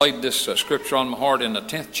Laid this scripture on my heart in the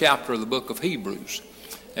 10th chapter of the book of Hebrews.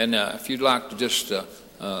 And if you'd like to just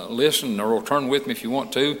listen, or turn with me if you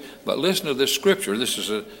want to, but listen to this scripture. This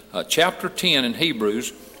is chapter 10 in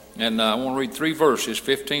Hebrews, and I want to read three verses,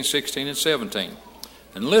 15, 16, and 17.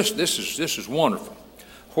 And listen, this is wonderful.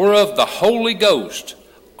 Whereof the Holy Ghost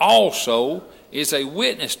also is a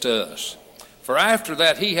witness to us. For after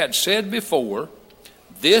that he had said before,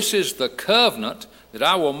 this is the covenant that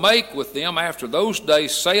I will make with them after those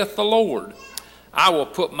days, saith the Lord. I will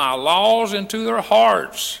put my laws into their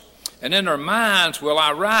hearts, and in their minds will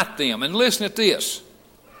I write them. And listen at this.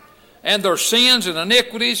 And their sins and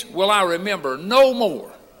iniquities will I remember no more.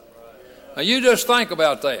 Now you just think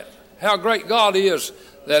about that. How great God is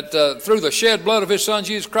that through the shed blood of his Son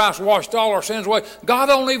Jesus Christ washed all our sins away. God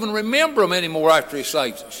don't even remember them anymore after he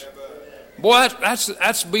saves us. Boy,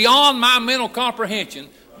 that's beyond my mental comprehension,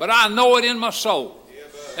 but I know it in my soul.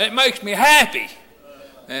 It makes me happy.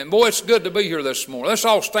 And boy, it's good to be here this morning. Let's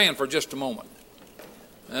all stand for just a moment.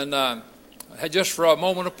 And just for a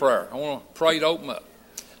moment of prayer, I want to pray to open up.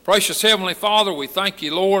 Precious Heavenly Father, we thank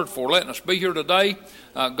you, Lord, for letting us be here today.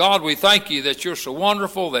 God, we thank you that you're so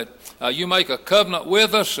wonderful, that you make a covenant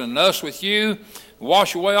with us and us with you.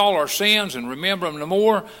 Wash away all our sins and remember them no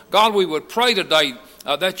more. God, we would pray today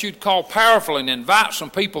that you'd call powerfully and invite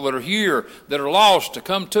some people that are here that are lost to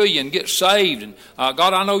come to you and get saved. And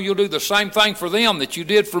God, I know you'll do the same thing for them that you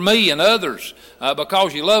did for me and others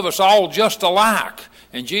because you love us all just alike.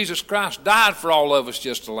 And Jesus Christ died for all of us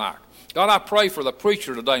just alike. God, I pray for the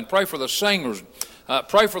preacher today and pray for the singers.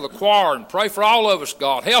 Pray for the choir and pray for all of us,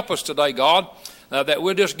 God. Help us today, God. That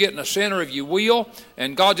we're just getting the center of your will.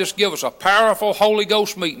 And God, just give us a powerful Holy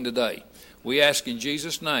Ghost meeting today. We ask in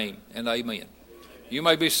Jesus' name, and amen. You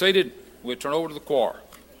may be seated. We'll turn over to the choir.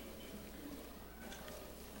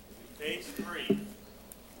 Page 3.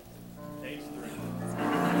 Page 3.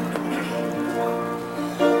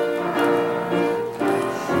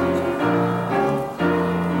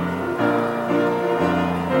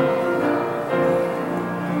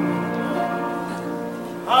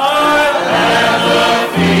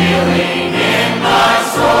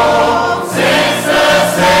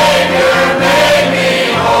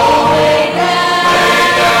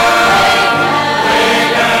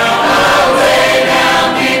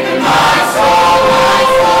 Soul.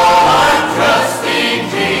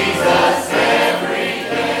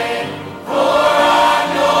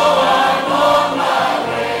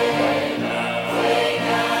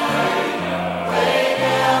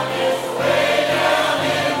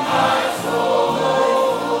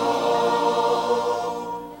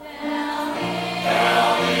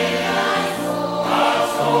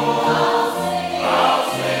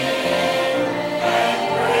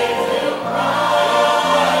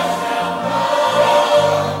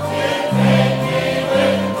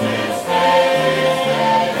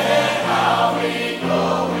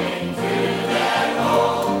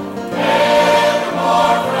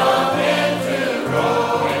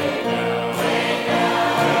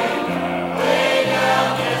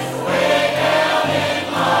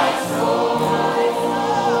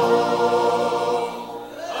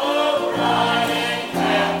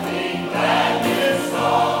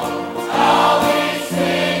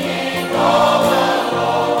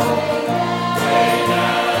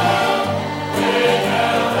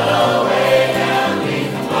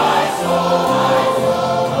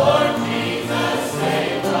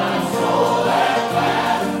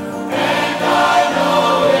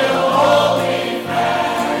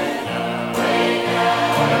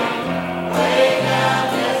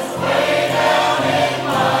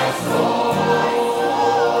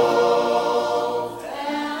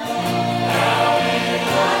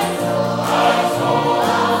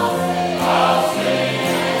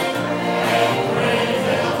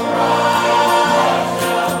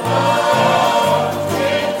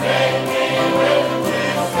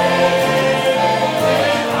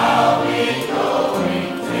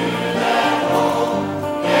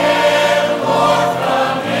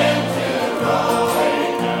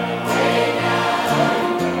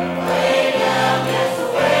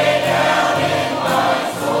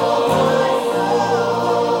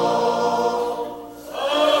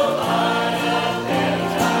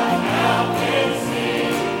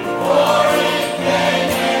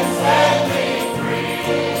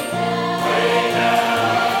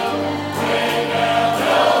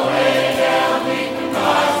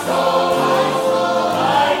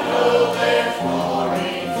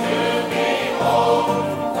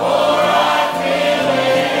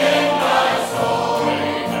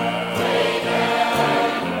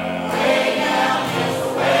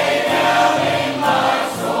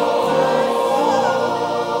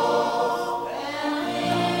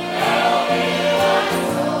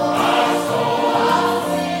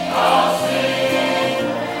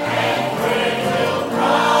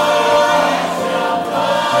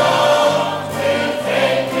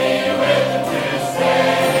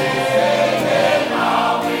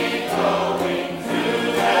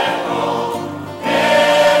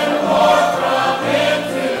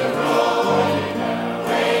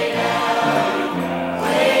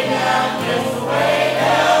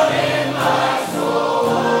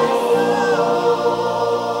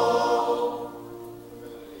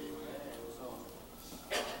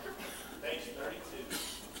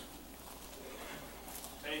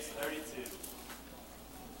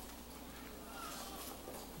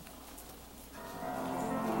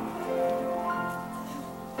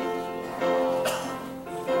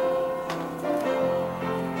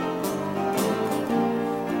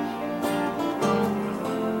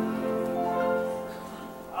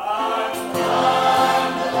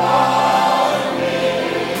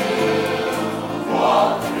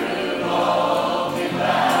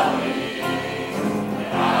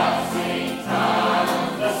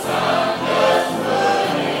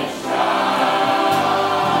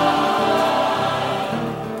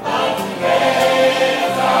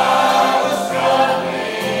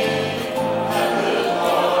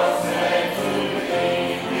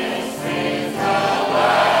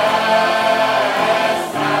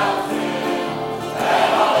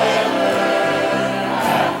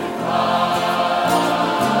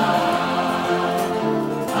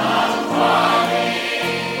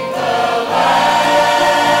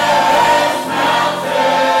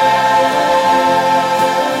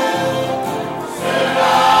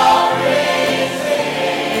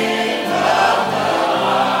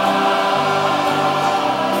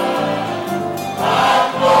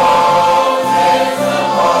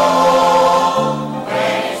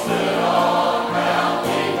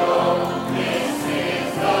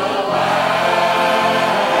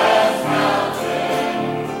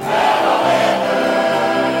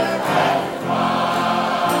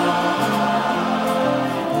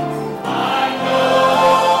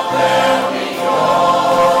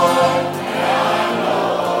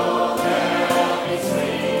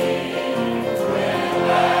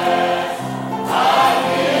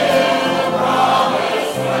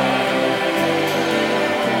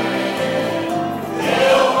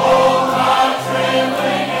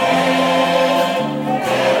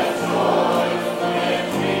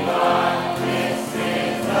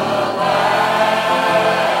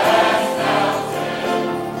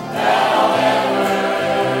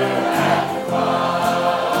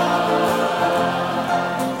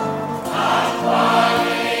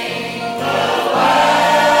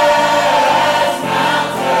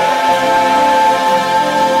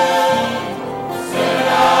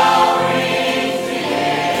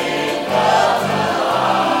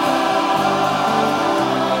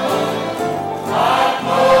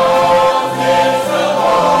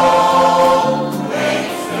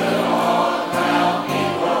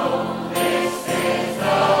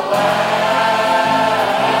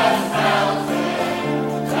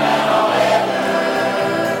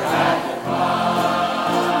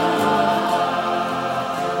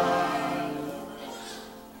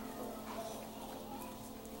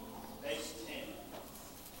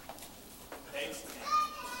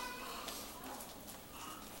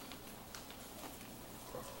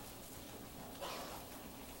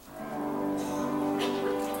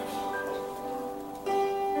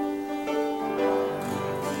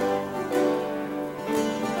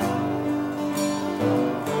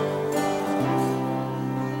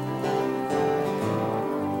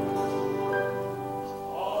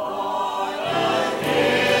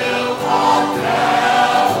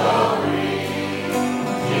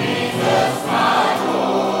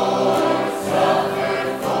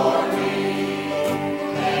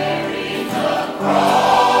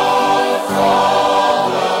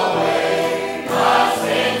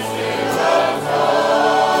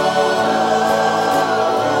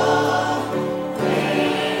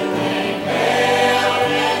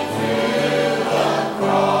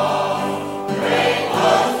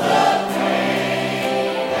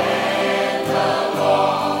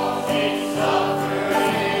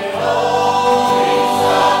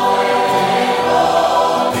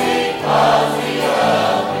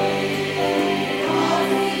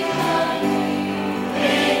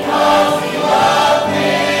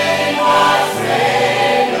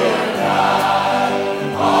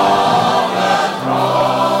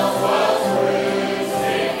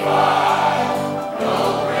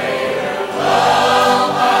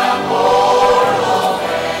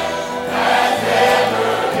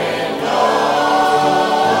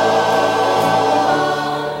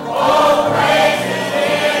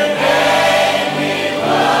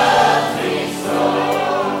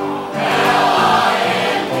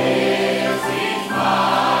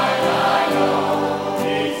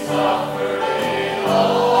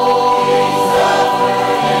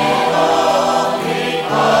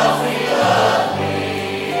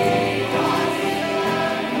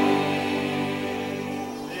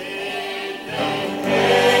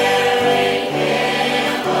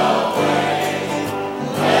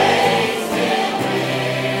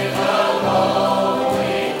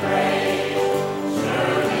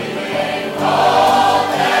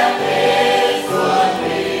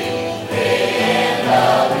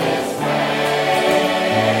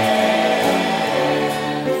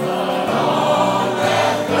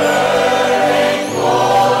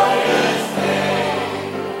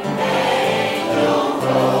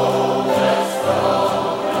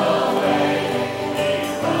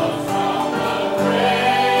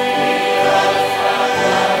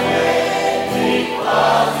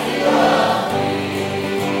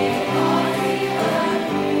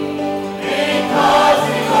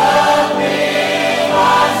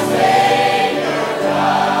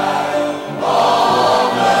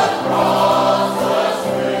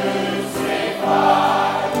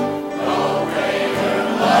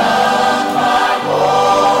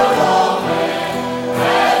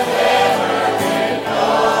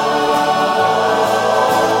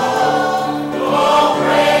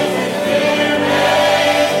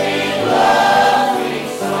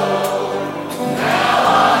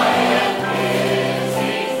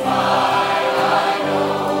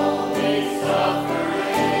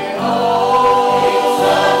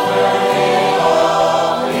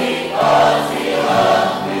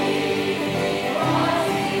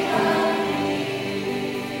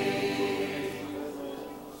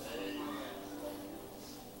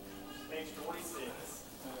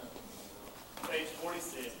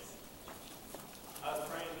 46. I was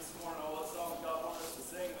praying this morning on what song God wanted us to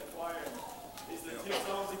sing in the choir. These are the two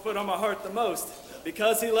songs He put on my heart the most.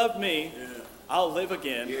 Because He loved me, I'll live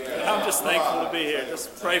again. And I'm just thankful to be here.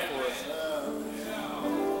 Just pray for us.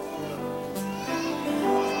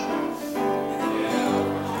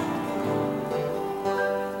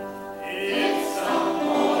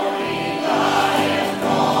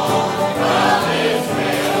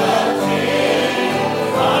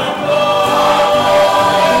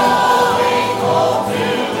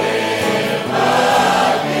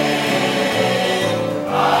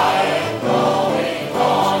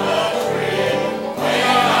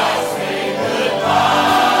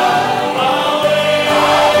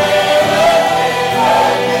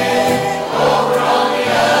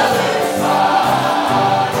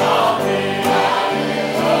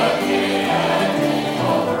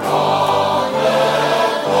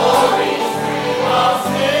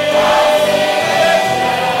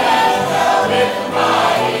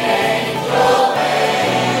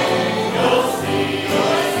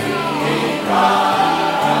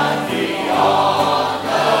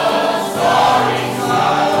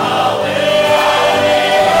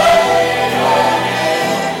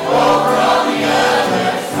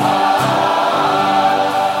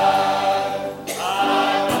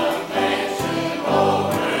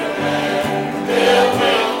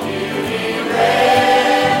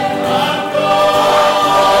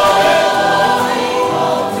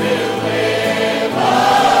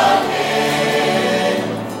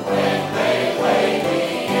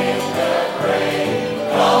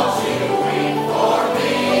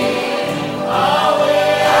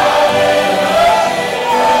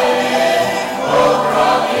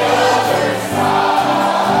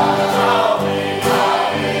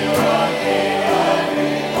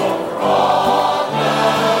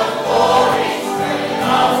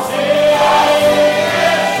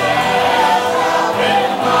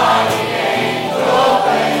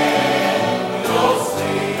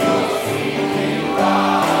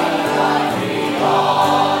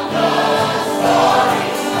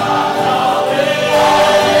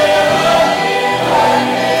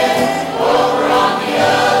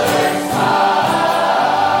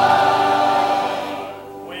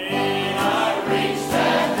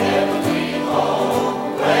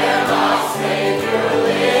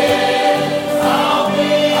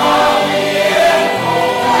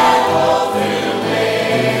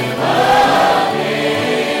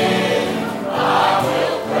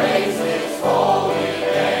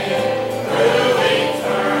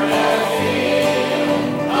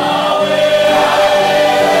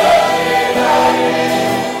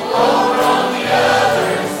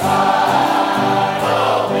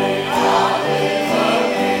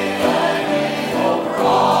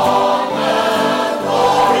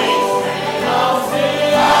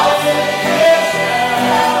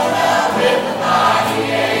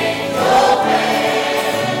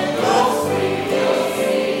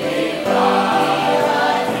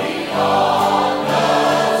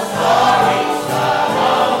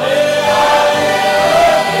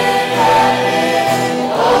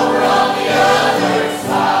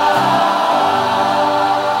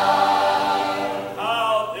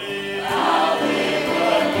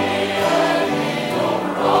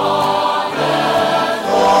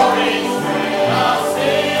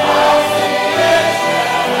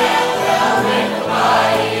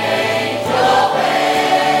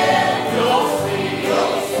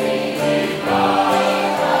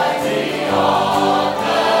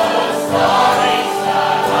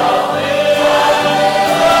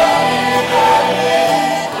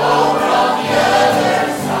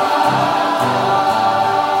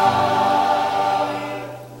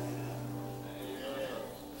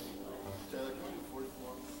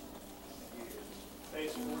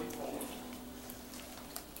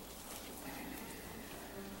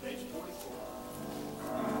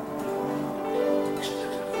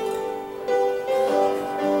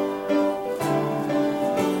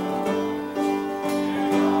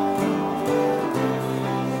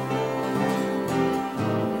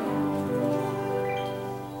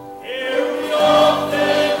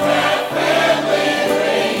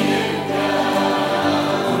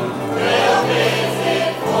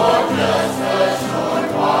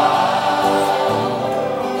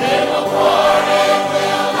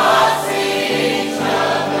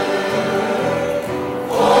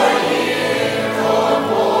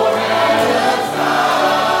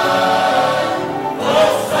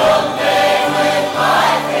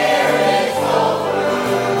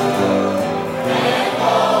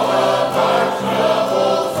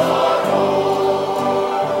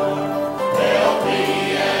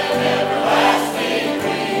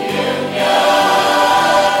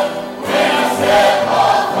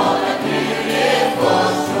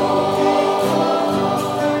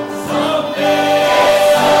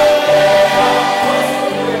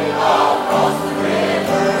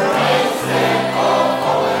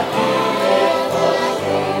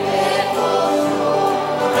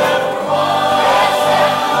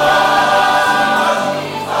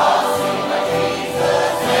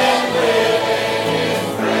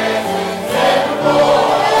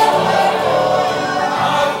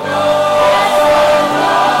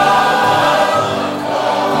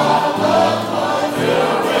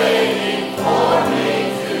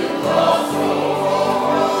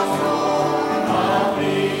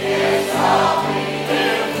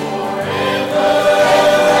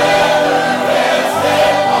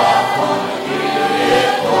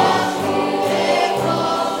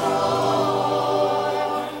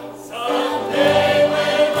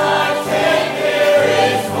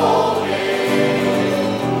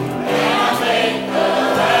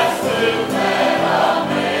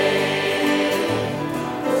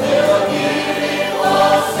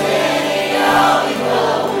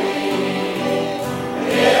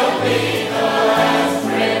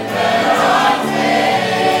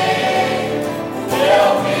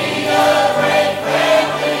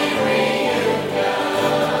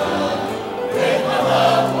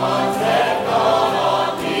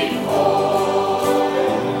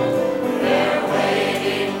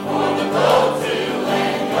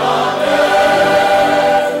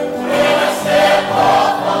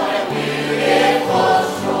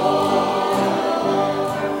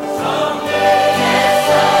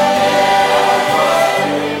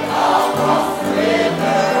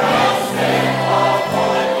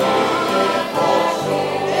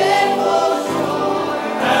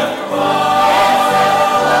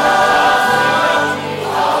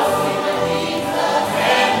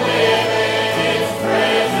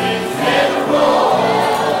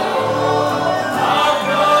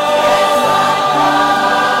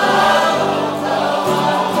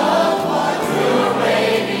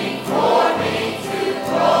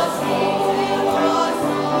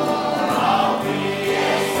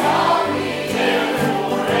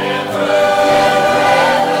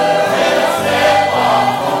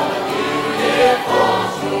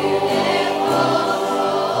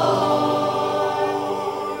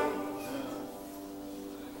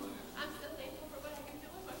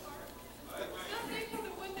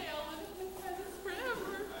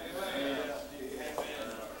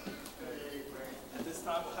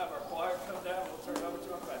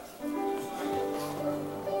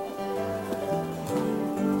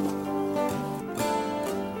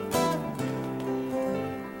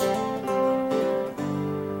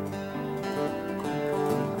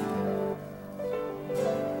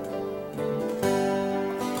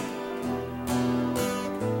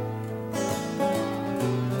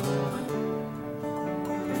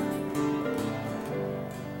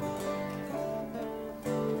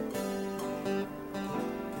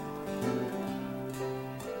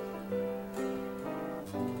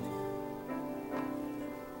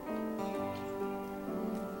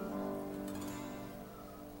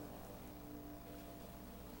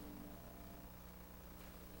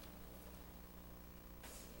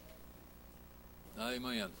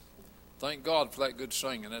 Amen. Thank God for that good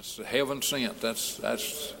singing. That's heaven sent.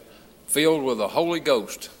 That's filled with the Holy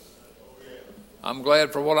Ghost. I'm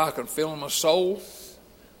glad for what I can feel in my soul.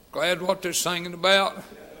 Glad what they're singing about.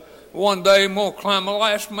 One day I'm going to climb the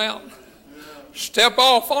last mountain. Step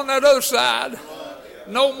off on that other side.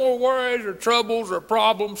 No more worries or troubles or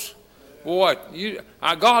problems. Boy,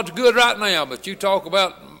 God's good right now, but you talk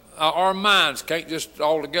about our minds can't just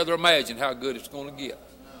altogether imagine how good it's going to get.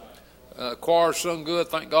 Choir sung good.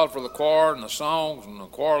 Thank God for the choir and the songs and the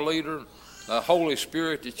choir leader. The Holy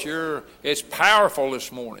Spirit it's powerful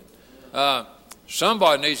this morning.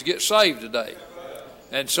 Somebody needs to get saved today.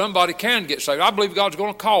 And somebody can get saved. I believe God's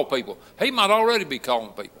going to call people. He might already be calling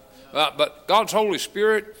people. But God's Holy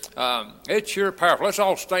Spirit, it's sure powerful. Let's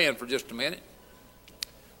all stand for just a minute.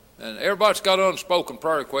 And everybody's got unspoken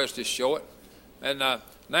prayer requests, just show it. And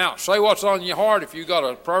now, say what's on your heart. If you got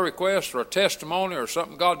a prayer request or a testimony or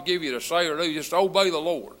something God give you to say or do, just obey the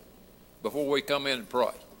Lord before we come in and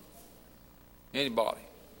pray. Anybody?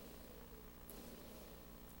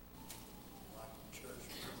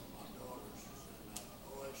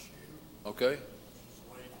 Okay.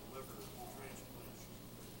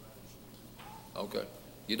 Okay.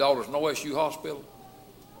 Your daughter's in OSU hospital?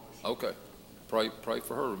 Okay. Pray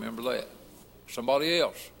for her. Remember that. Somebody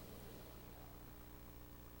else.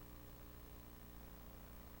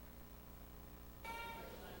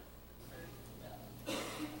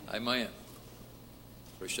 Amen.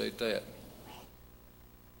 Appreciate that.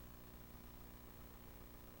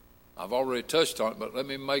 I've already touched on it, but let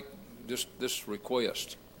me make this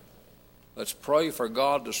request. Let's pray for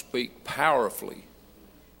God to speak powerfully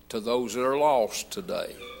to those that are lost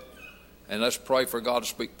today. And let's pray for God to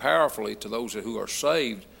speak powerfully to those who are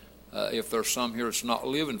saved, if there's some here that's not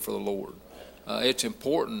living for the Lord. It's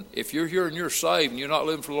important. If you're here and you're saved and you're not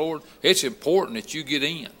living for the Lord, it's important that you get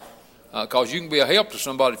in. Because you can be a help to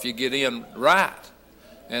somebody if you get in right.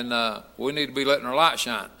 And we need to be letting our light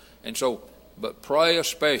shine. And so, but pray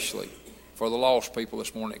especially for the lost people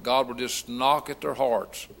this morning, that God will just knock at their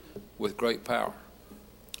hearts with great power.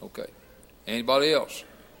 Okay. Anybody else?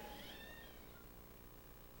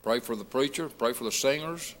 Pray for the preacher. Pray for the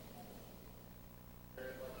singers.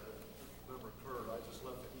 Remember Kurt, I just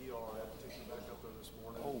left the ER. I had to take him back up there this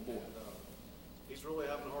morning. Oh, boy. And, he's really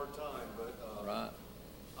having a hard time, but Right.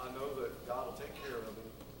 I know that God will take care of him.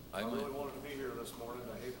 Amen. I really wanted to be here this morning.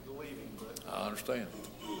 I hated to leave him, but I understand.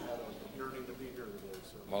 I had a yearning to be here today.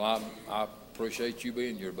 So. Well, I appreciate you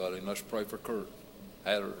being here, buddy, and let's pray for Kurt.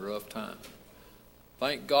 Had a rough time.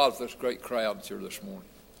 Thank God for this great crowd that's here this morning.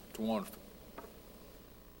 It's wonderful.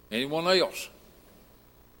 Anyone else?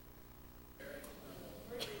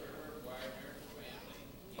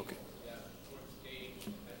 Okay.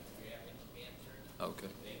 Okay.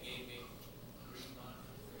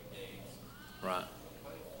 Right.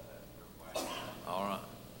 All right.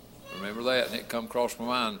 Remember that, and it come across my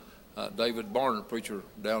mind. David Barner, preacher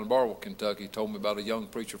down in Barwell, Kentucky, told me about a young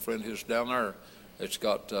preacher friend of his down there that's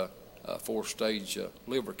got 4-stage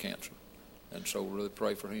liver cancer, and so really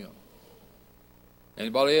pray for him.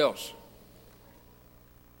 Anybody else?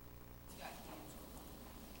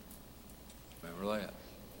 Remember that.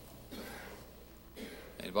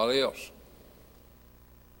 Anybody else?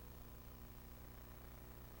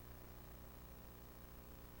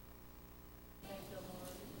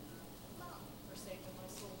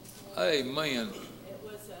 Amen. It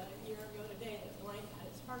was a year ago today that Blaine had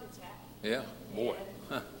his heart attack. Yeah, boy.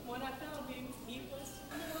 And when I found him, he was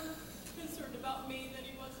more concerned about me than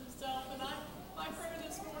he was himself. And my prayer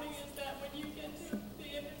this morning is that when you get to the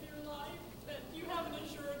end of your life, that you have an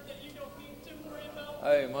assurance that you don't need to worry about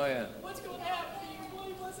Amen. what's going to happen to you. Well,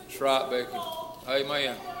 he wasn't That's right, concerned Becky. at all.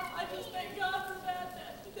 Amen. And I just thank God for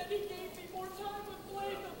that he gave me more time with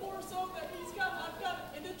Blaine, but more so that I've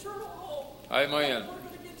got an eternal home. Amen. We're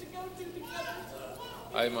going to get to go to together.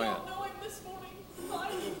 Amen. I don't know him this morning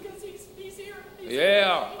because he's here. He's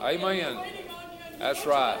Yeah, here. amen. He's waiting on you, and That's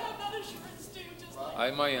you right. have that assurance too, just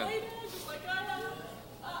like Amen. Blaine has, just like I have.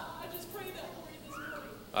 I just pray that for you this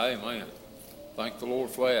morning. Amen. Thank the Lord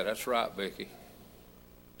for that. That's right, Becky.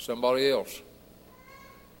 Somebody else.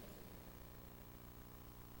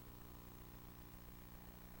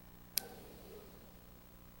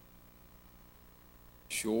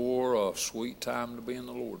 Sure a sweet time to be in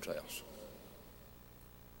the Lord's house.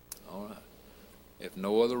 All right. If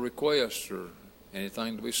no other requests or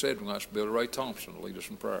anything to be said, we're going to ask Billy Ray Thompson to lead us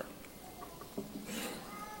in prayer.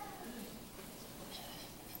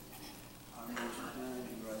 Our most kind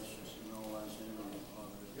and gracious and all-wise Heavenly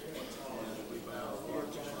Father, as we bow our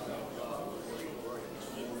hearts before God,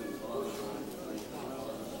 this morning, Father,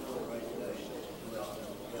 great day, blessed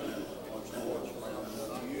us together once more around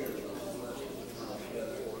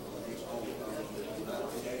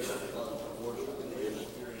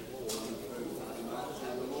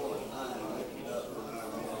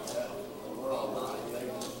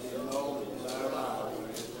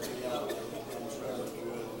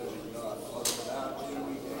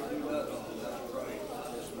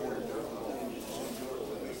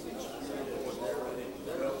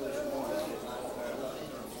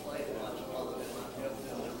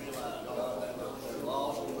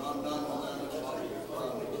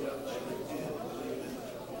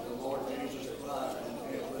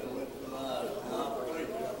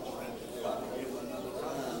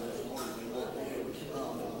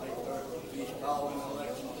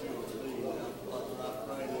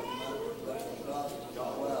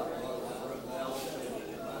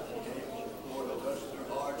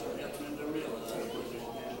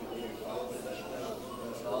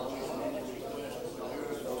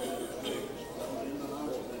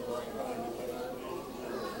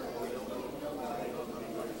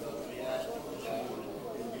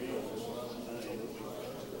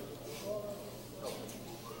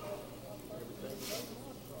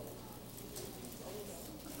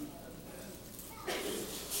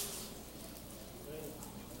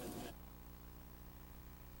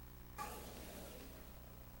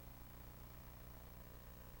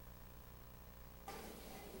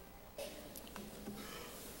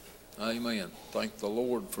Amen. Thank the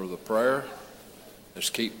Lord for the prayer.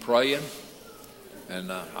 Just keep praying.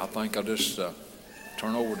 And I think I'll just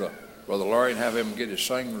turn over to Brother Larry and have him get his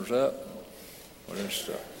singers up. We'll just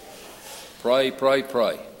pray, pray,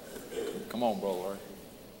 pray. Come on, Brother Larry.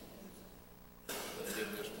 Give him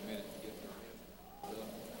just a minute to get there.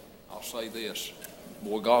 I'll say this.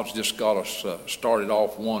 Boy, God's just got us started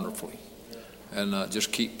off wonderfully. And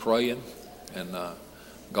just keep praying. And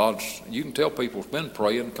you can tell people's been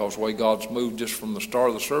praying because the way God's moved just from the start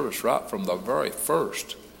of the service, right from the very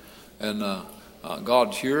first. And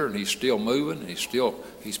God's here and He's still moving.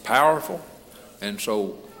 He's powerful. And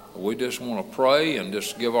so we just want to pray and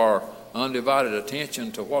just give our undivided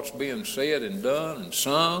attention to what's being said and done and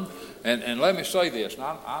sung. And let me say this, and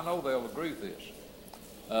I know they'll agree with this.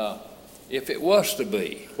 If it was to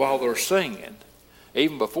be while they're singing,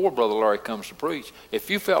 even before Brother Larry comes to preach, if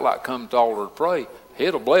you felt like coming to the altar to pray,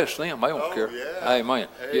 it'll bless them. They don't care. Yeah. Amen.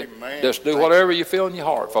 Amen. Just do whatever you feel in your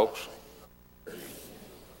heart, folks.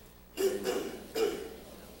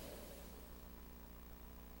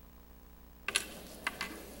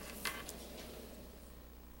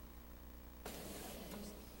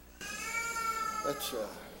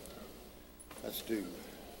 Let's do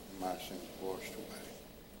My Sins Washed Away.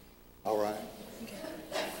 All right.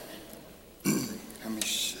 Let me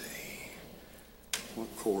see. What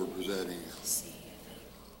chord was that in? C.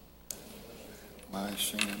 My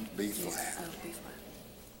Sins, B flat. Oh, B flat.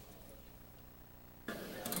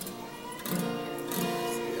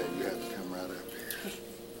 Yeah, you have to come right up here.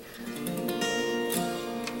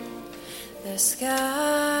 The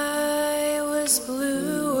sky was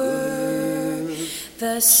bluer,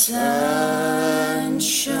 the sun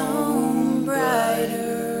shone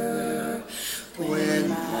brighter when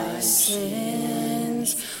my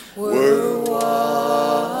sins were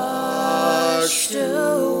washed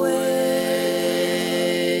away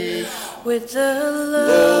with the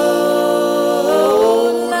load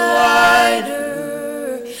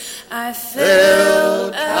lighter. I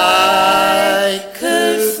felt I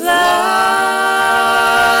could fly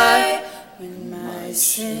when my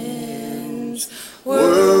sins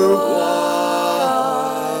were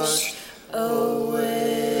washed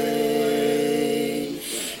away.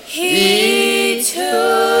 He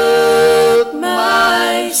took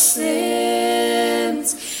my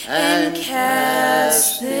sins and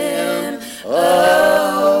cast them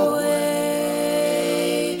away,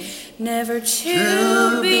 never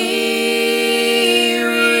to be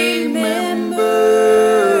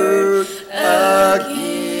remembered again,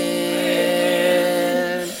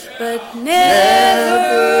 but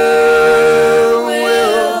never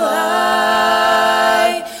will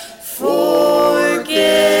I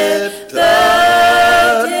forget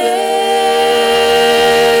the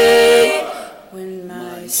day when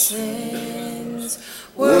my sins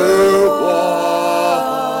were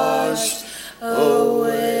washed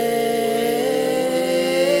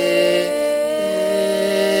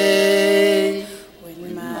away,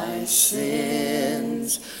 when my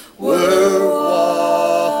sins were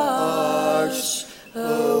washed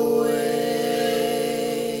away.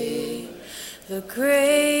 The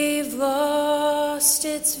grave lost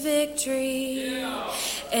its victory,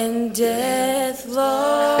 and death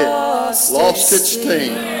lost Its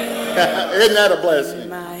sting. Isn't that a blessing?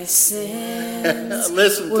 My sins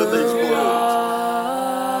Listen to these were words.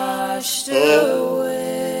 washed away.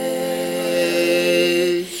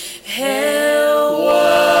 Hell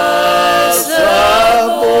was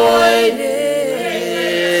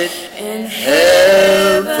avoided, and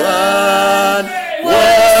heaven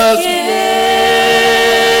was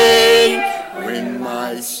gained when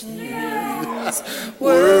my sins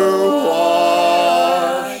were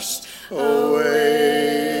washed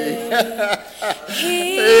away.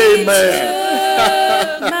 He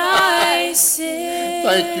Amen. took my sins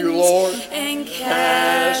Thank you, Lord. and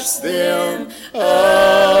cast them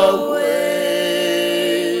away,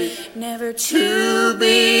 never to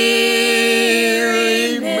be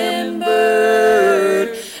remembered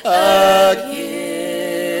again,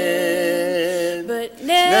 but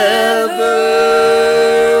never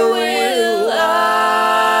will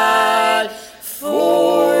I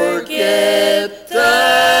forget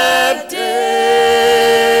the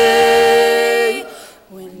day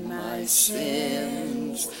when my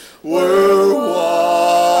sins were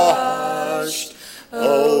washed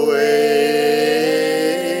away,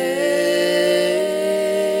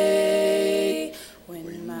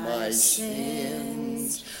 when my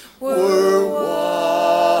sins were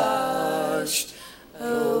washed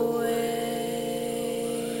away.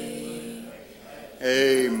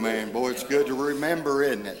 Amen. Boy, it's good to remember,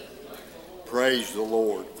 isn't it? Praise the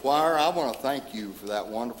Lord. Choir, I want to thank you for that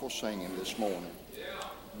wonderful singing this morning.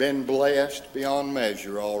 Been blessed beyond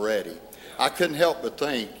measure already. I couldn't help but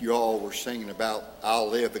think you all were singing about I'll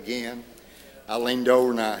Live Again. I leaned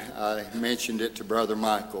over and I mentioned it to Brother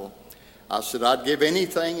Michael. I said I'd give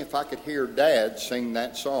anything if I could hear Dad sing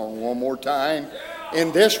that song one more time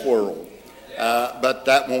in this world. But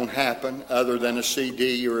that won't happen other than a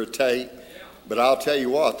CD or a tape. But I'll tell you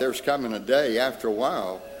what, there's coming a day after a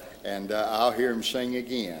while, and I'll hear him sing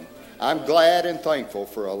again. I'm glad and thankful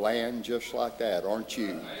for a land just like that, aren't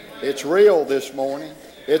you? It's real this morning.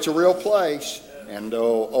 It's a real place. And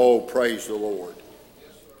oh, praise the Lord.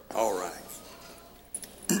 All right.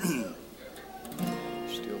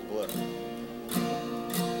 Still blood.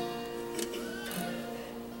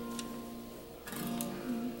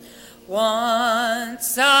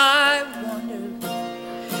 Once I wandered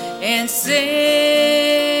in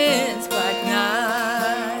sin's black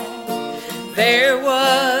night. There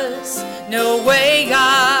was no way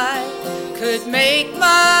I could make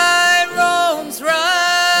my wrongs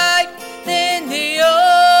right. Then the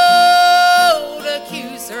old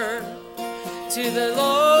accuser to the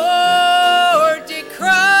Lord did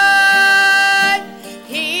cry,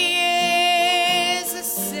 he is a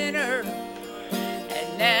sinner,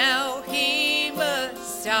 and now he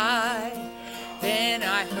must die. Then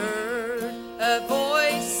I heard a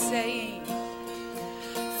voice saying,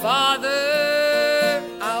 Father,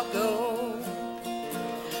 I'll go.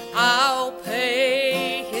 I'll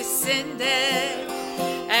pay his sin debt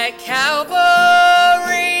at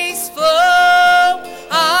Calvary's flow.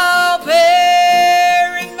 I'll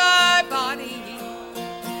bear in my body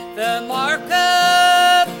the mark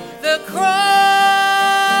of the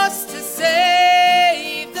cross to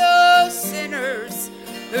save those sinners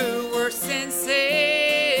who were sin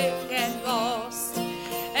sick and lost.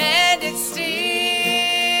 And it's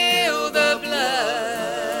still the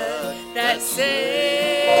blood that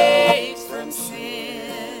saves from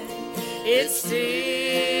sin. It's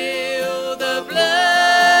still the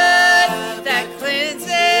blood that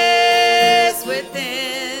cleanses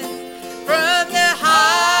within. From the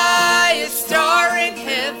highest star in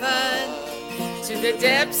heaven to the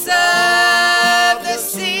depths of the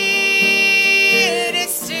sea, it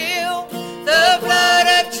is still the blood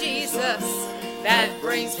of Jesus that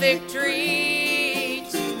brings victory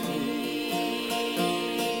to me.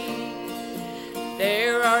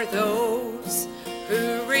 There are those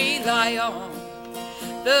who rely on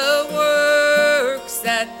the works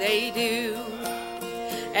that they do,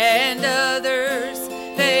 and others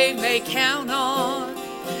they may count on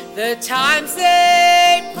the times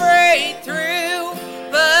they prayed through.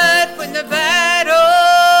 But when the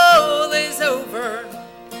battle is over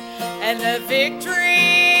and the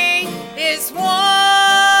victory is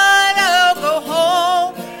won, I'll go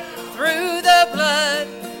home through the blood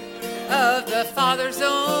of the Father's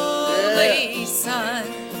only Son.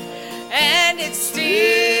 And it's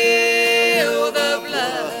still the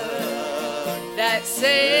blood that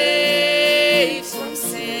saves from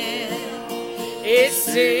sin. It's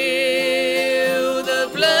still the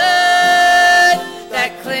blood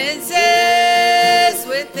that cleanses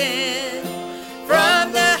within.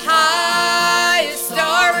 From the highest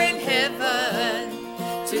star in heaven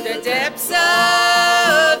to the depths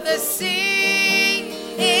of the sea,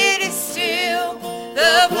 it is still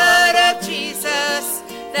the blood of Jesus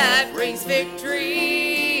that brings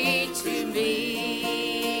victory to me.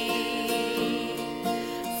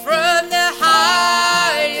 From the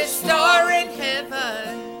highest star in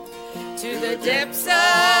heaven to the depths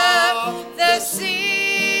of the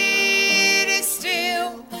sea, it is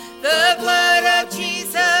still the blood of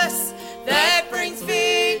Jesus that brings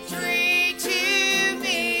victory to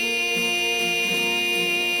me.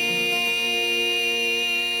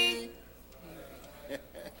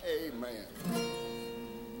 Amen.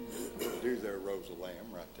 Do there, Rosa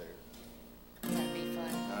Lamb, right there. That'd be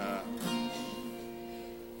fun.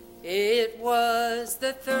 It was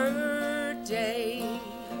the third day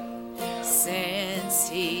since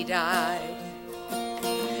he died,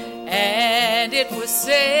 and it was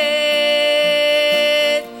said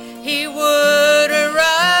he would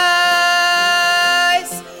arise.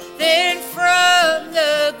 Then from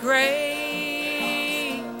the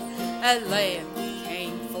grave a lamb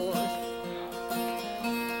came forth.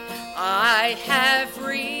 I have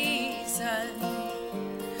reason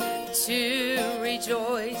to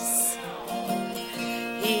rejoice.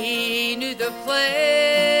 He knew the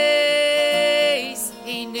place,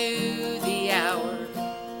 he knew the hour.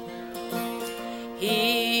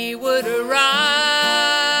 He would arise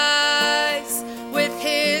with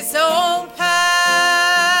his own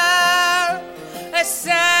power, a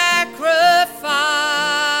sacrifice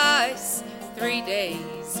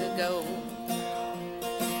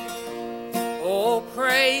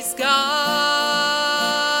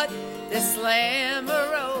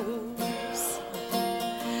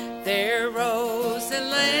There rose a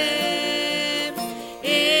lamb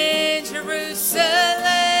in Jerusalem.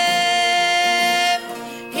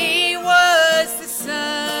 He was the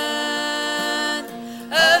Son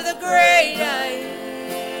of the great I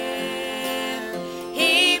Am.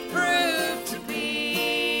 He proved to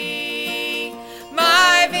be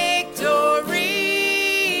my victory.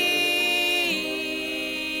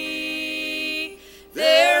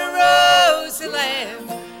 There rose a lamb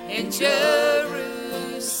in Jerusalem.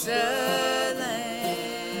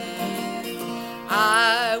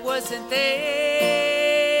 I wasn't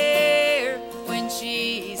there when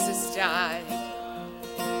Jesus died.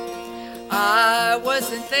 I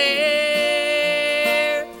wasn't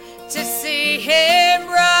there to see him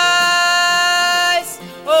rise.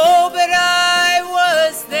 Oh, but I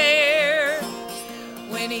was there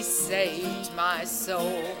when he saved my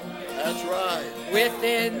soul. That's right.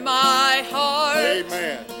 Within my heart,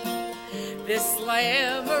 Amen. this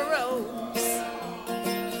lamb arose.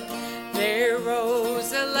 There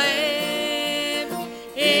rose a lamb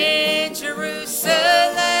in Jerusalem.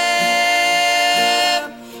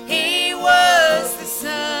 He was the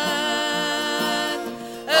Son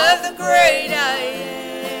of the great I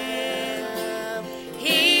Am.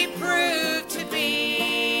 He proved to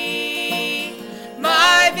be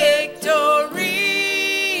my victory.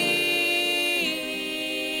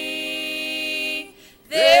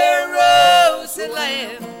 There rose a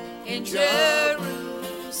lamb in Jerusalem.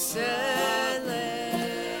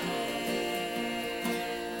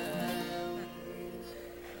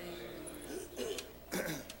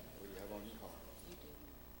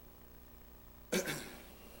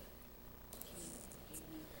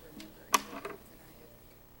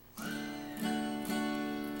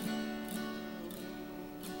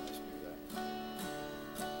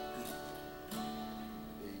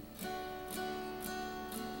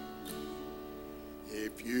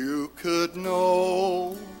 If you could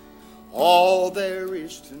know all there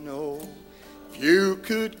is to know, if you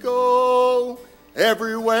could go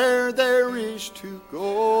everywhere there is to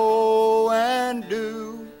go and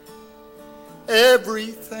do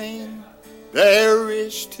everything there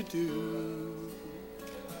is to do.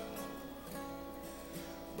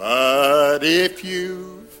 But if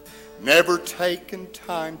you've never taken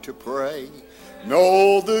time to pray,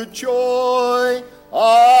 know the joy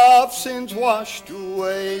of sins washed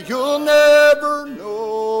away. You'll never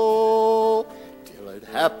know till it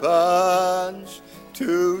happens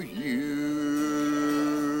to you.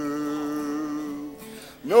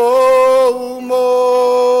 No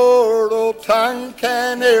mortal tongue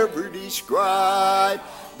can ever describe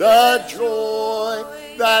the joy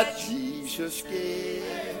that Jesus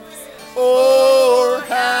gives, or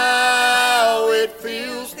how it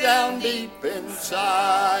feels down deep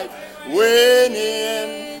inside when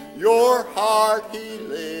in your heart he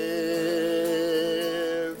lives.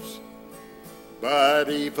 But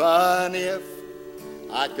even if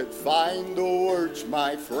I could find the words,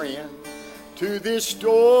 my friend, to this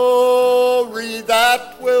story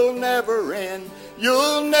that will never end,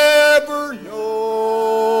 you'll never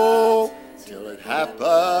know till it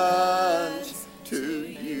happens to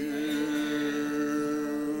you.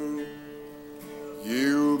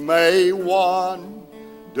 You may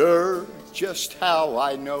wonder just how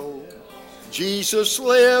I know Jesus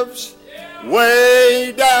lives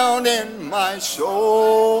way down in my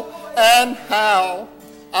soul, and how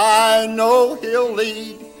I know he'll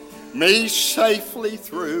lead me safely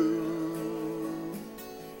through.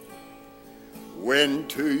 When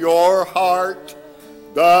to your heart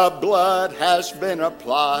the blood has been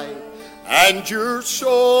applied and your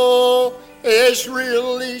soul is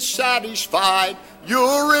really satisfied,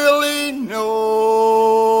 you'll really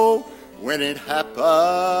know when it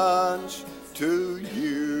happens to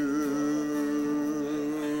you.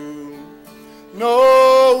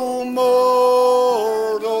 No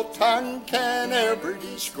mortal tongue can ever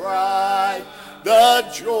describe the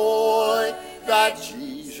joy that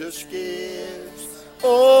Jesus gives,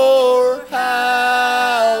 or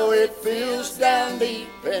how it feels down deep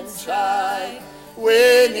inside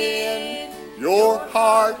when in your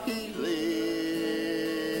heart he lives.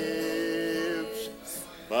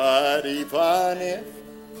 But even if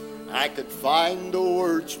I could find the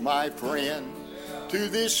words, my friend, to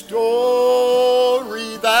this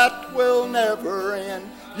story that will never end,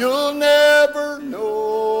 you'll never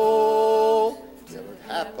know till it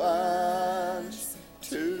happens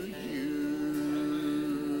to you.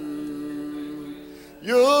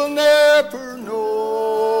 You'll never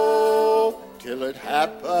know till it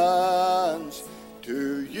happens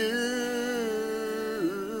to you.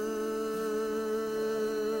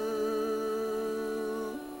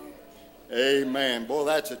 Amen. Amen. Boy,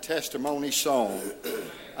 that's a testimony song.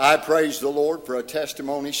 I praise the Lord for a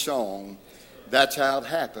testimony song. That's how it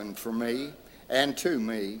happened for me and to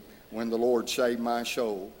me when the Lord saved my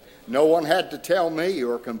soul. No one had to tell me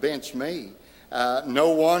or convince me.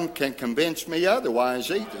 No one can convince me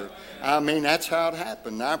otherwise either. I mean, that's how it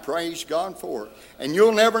happened. I praise God for it. And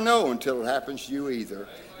you'll never know until it happens to you either.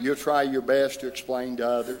 You'll try your best to explain to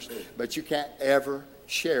others, but you can't ever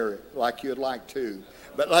share it like you'd like to.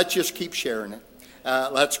 But let's just keep sharing it.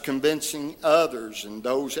 Let's convincing others and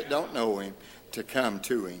those that don't know Him to come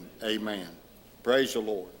to Him. Amen. Praise the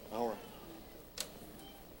Lord. All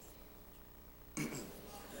right.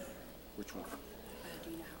 Which one? Do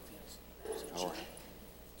you know how it feels? All right.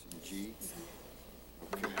 It's in G.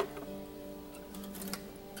 Okay.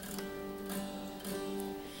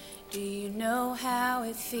 Do you know how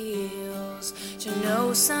it feels to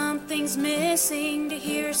know something's missing, to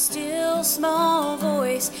hear a still small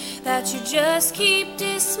voice that you just keep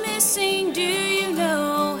dismissing? Do you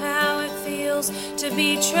know how it feels to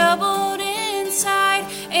be troubled inside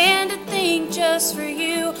and to think just for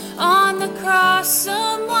you on the cross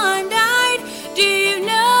someone died? Do you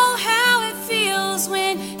know how it feels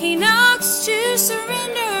when He knocks to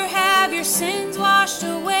surrender? Have your sins washed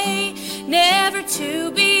away, never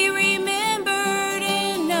to be remembered,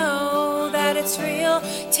 and know that it's real?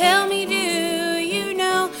 Tell me, do you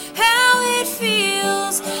know how it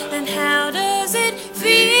feels? Then how does it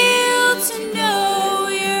feel to know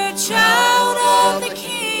you're a child of the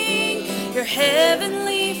King? Your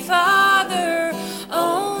heavenly Father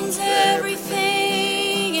owns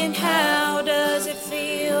everything. And how does it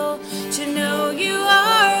feel to know you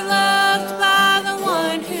are loved by the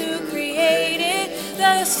one who created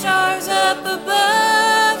the stars up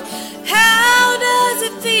above? How does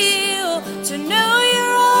it feel to know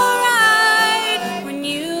you're alright when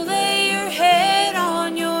you lay your head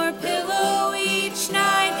on your pillow each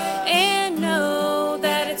night and know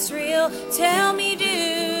that it's real? Tell me, do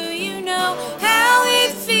you know how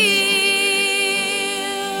it feels?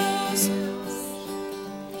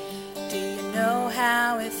 Do you know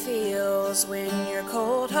how it feels when your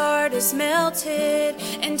cold heart is melted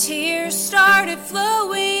and tears started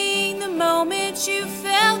flowing the moment you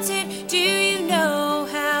felt it? Do you know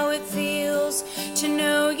how it feels to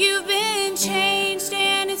know you've been changed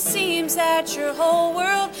and it seems that your whole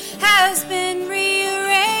world has been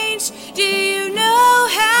rearranged? Do you know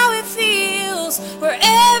how it feels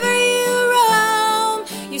wherever you roam?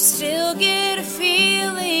 You still get a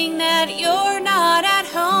feeling that you're not at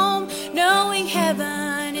home, knowing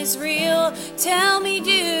heaven is real. Tell me,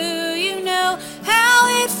 do you know how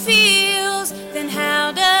it feels? Then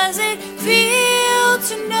how does it feel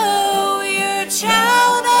to know you're a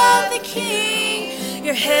child of the King?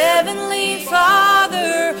 Your heavenly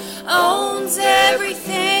Father owns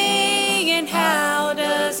everything. And how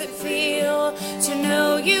does it feel to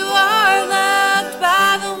know you are loved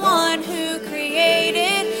by the one who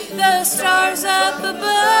created the stars up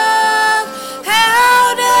above?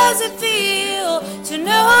 How does it feel to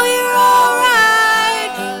know you're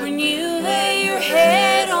alright when you lay your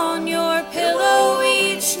head on your pillow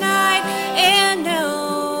each night and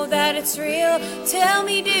know that it's real? Tell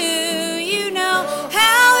me, do you know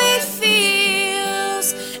how it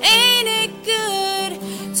feels? Ain't it good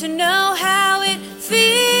to know how it feels?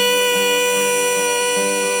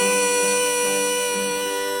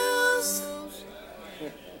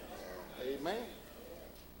 Amen.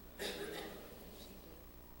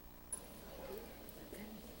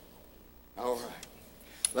 All right.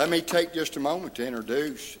 Let me take just a moment to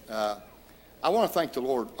introduce. I want to thank the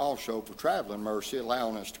Lord also for traveling mercy,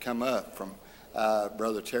 allowing us to come up from,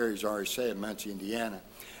 Brother Terry's already said, Muncie, Indiana.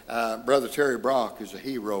 Brother Terry Brock is a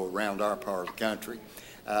hero around our part of the country.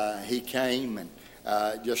 He came and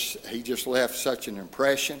he just left such an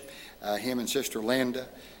impression, him and Sister Linda,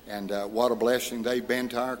 and what a blessing they've been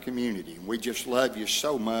to our community. We just love you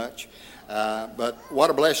so much. But what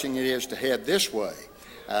a blessing it is to head this way.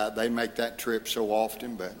 They make that trip so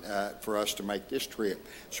often, but for us to make this trip.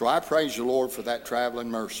 So I praise the Lord for that traveling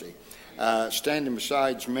mercy. Standing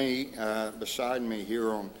beside me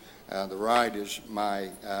here on the right is my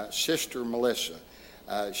sister Melissa.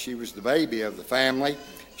 She was the baby of the family.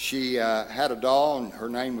 She had a doll, and her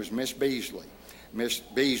name was Miss Beasley. Miss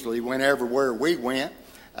Beasley went everywhere we went.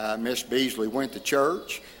 Miss Beasley went to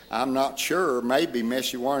church. I'm not sure. Maybe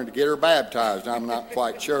Missy wanted to get her baptized. I'm not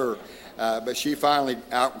quite sure. But she finally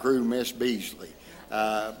outgrew Miss Beasley.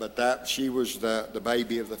 But she was the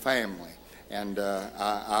baby of the family. And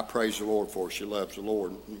I praise the Lord for her. She loves the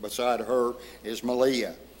Lord. And beside her is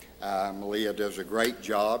Malia. Malia does a great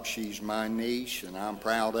job. She's my niece, and I'm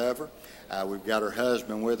proud of her. We've got her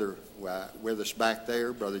husband with us back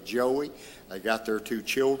there, Brother Joey. They got their 2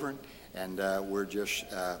 children, and we're just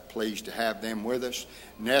pleased to have them with us.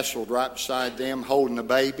 Nestled right beside them, holding the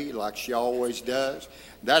baby like she always does.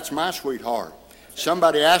 That's my sweetheart.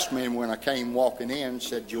 Somebody asked me when I came walking in,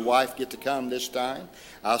 said, "Your wife get to come this time?"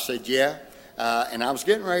 I said, "Yeah." And I was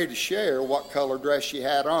getting ready to share what color dress she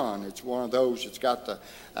had on. It's one of those that's got the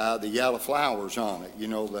yellow flowers on it. You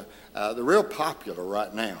know, they're real popular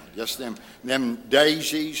right now. Just them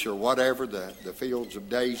daisies or whatever, the fields of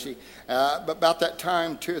daisy. But about that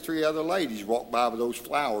time, 2 or 3 other ladies walked by with those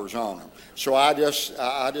flowers on them. So I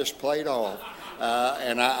just played off.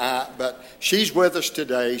 But she's with us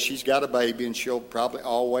today. She's got a baby, and she'll probably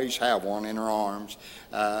always have one in her arms.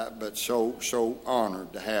 But so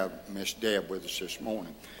honored to have Miss Deb with us this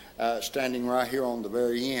morning. Standing right here on the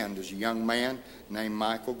very end is a young man named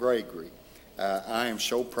Michael Gregory. I am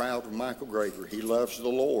so proud of Michael Gregory. He loves the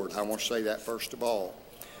Lord. I want to say that first of all.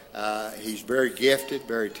 He's very gifted,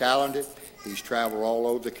 very talented. He's traveled all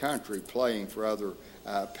over the country playing for other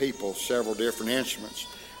people, several different instruments.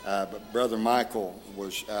 But Brother Michael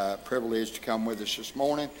was privileged to come with us this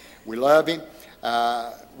morning. We love him.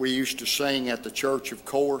 We used to sing at the church, of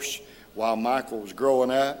course, while Michael was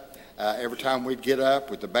growing up. Every time we'd get up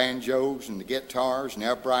with the banjos and the guitars and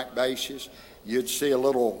the upright basses, you'd see a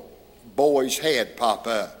little boy's head pop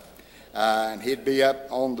up. And he'd be up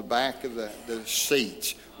on the back of the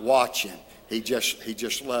seats watching. He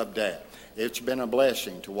just loved that. It's been a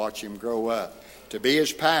blessing to watch him grow up. To be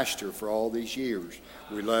his pastor for all these years.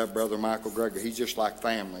 We love Brother Michael Gregory. He's just like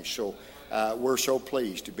family. So we're so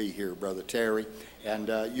pleased to be here, Brother Terry. And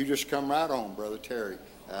you just come right on, Brother Terry.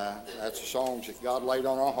 That's the songs that God laid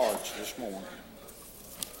on our hearts this morning.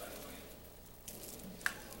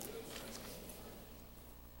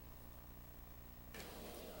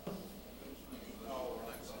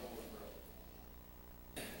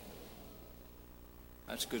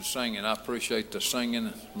 That's good singing. I appreciate the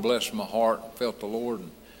singing. Blessed my heart. Felt the Lord.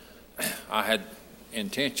 And I had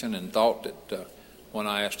intention and thought that when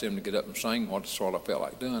I asked him to get up and sing, that's what I felt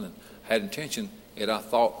like doing. And had intention, and I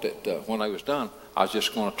thought that when I was done, I was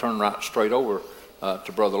just going to turn right straight over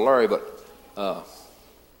to Brother Larry. But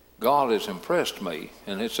God has impressed me,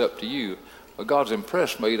 and it's up to you. But God's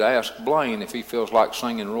impressed me to ask Blaine if he feels like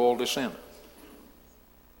singing Royal Descendant.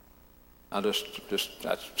 I just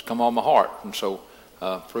that's come on my heart, and so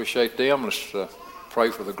appreciate them. Let's pray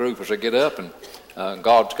for the group as they get up, and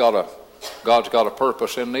God's got a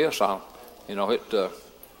purpose in this.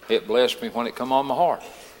 It blessed me when it come on my heart.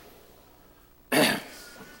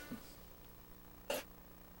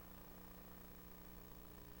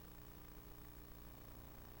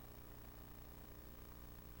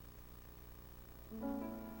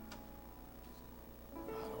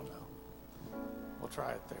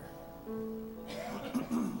 Try it there.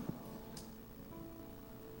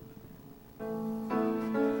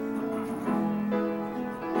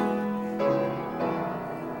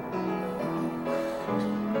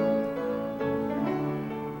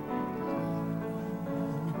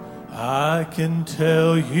 I can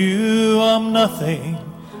tell you I'm nothing,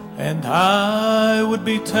 and I would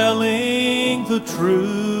be telling the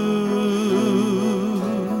truth.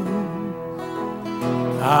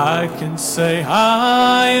 I can say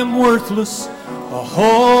I am worthless, a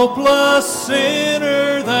hopeless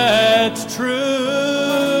sinner, that's true.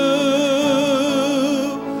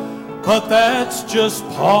 But that's just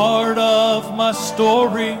part of my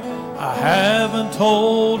story. I haven't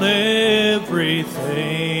told everything.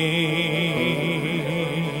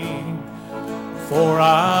 For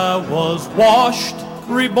I was washed,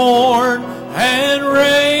 reborn, and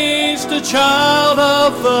raised a child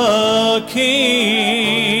of the King.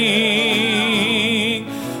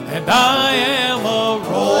 And I am a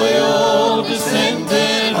royal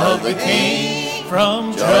descendant of the King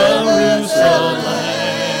from Jerusalem.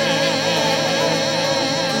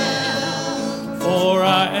 For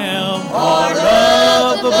I am part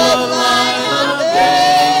of the bloodline of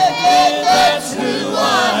David, that's who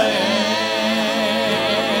I am.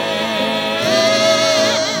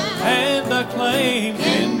 And I claim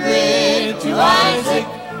kindred to Isaac,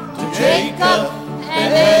 to Jacob,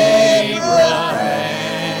 and Abraham.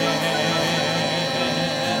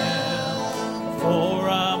 For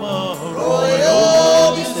I'm a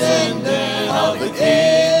royal descendant of the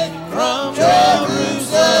King from Jerusalem.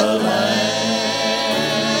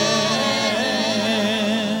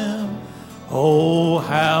 Oh,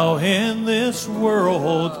 how in this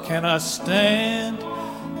world can I stand,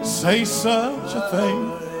 say such a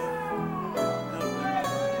thing?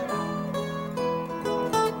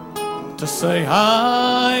 to say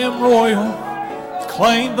I am royal,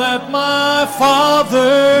 claim that my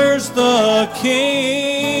Father's the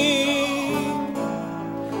King.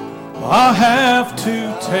 I have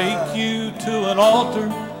to take you to an altar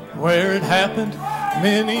where it happened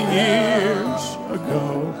many years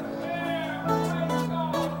ago.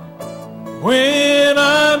 When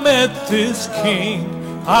I met this King,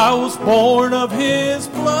 I was born of his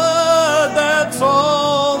blood, that's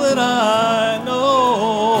all that I know.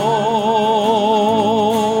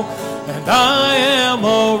 And I am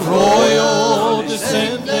a royal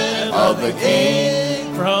descendant of the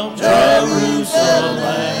King from Jerusalem.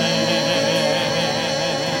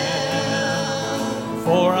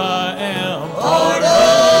 For I am part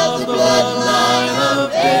of the bloodline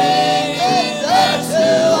of David, that's who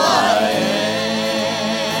I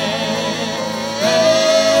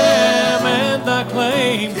am. And I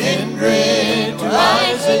claim kindred to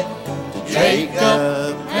Isaac, to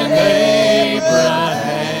Jacob, and Abraham.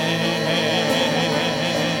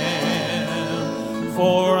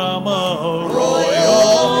 For I'm a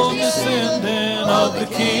royal descendant of the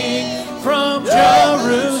King from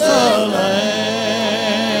Jerusalem.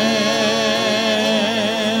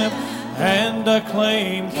 And I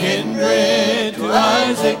claim kindred to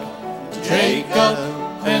Isaac, to Jacob,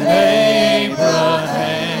 and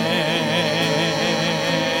Abraham.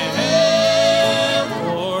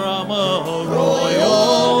 For I'm a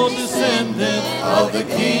royal descendant of the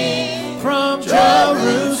King from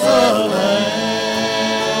Jerusalem.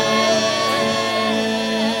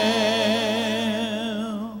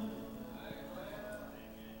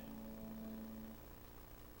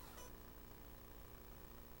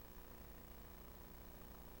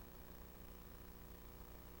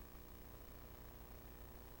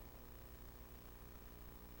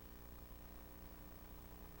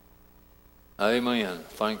 Amen.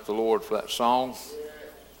 Thank the Lord for that song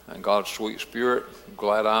and God's sweet spirit. I'm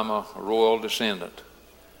glad I'm a royal descendant.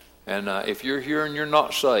 And if you're here and you're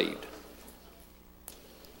not saved,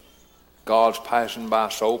 God's passing by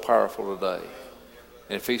so powerful today.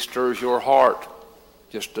 And if he stirs your heart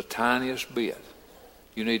just the tiniest bit,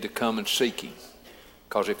 you need to come and seek him.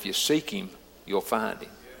 Because if you seek him, you'll find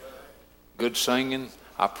him. Good singing.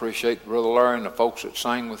 I appreciate Brother Larry and the folks that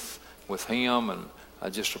sang with him, and I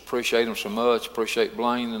just appreciate them so much. Appreciate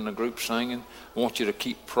Blaine and the group singing. I want you to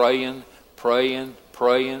keep praying, praying,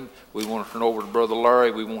 praying. We want to turn over to Brother Larry.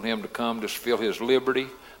 We want him to come, just feel his liberty.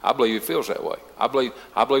 I believe he feels that way. I believe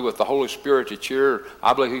with the Holy Spirit that's here,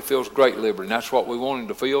 I believe he feels great liberty. And that's what we want him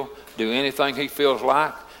to feel. Do anything he feels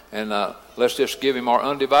like. And let's just give him our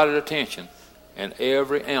undivided attention and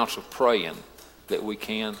every ounce of praying that we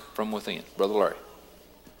can from within. Brother Larry.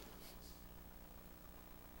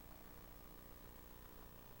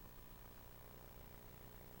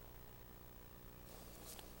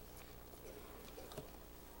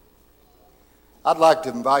 I'd like to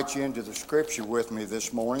invite you into the scripture with me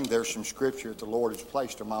this morning. There's some scripture that the Lord has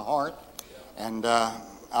placed in my heart, and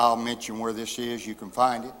I'll mention where this is. You can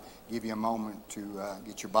find it. Give you a moment to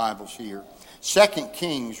get your Bibles here. 2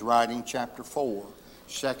 Kings writing chapter 4.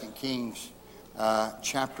 2 Kings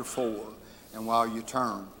chapter 4. And while you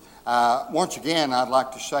turn, once again, I'd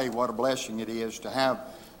like to say what a blessing it is to have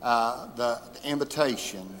the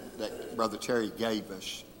invitation that Brother Terry gave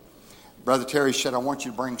us. Brother Terry said, I want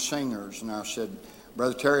you to bring singers. And I said,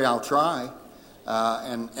 Brother Terry, I'll try.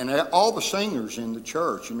 And all the singers in the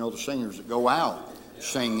church, you know, the singers that go out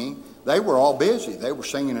singing, they were all busy. They were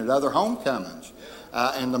singing at other homecomings.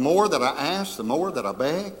 And the more that I asked, the more that I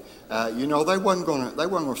begged, you know, they wasn't going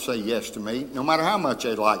to say yes to me, no matter how much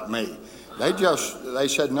they liked me. They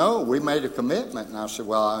said, no, we made a commitment. And I said,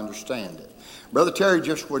 well, I understand it. Brother Terry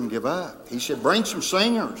just wouldn't give up. He said, bring some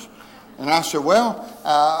singers. And I said, well,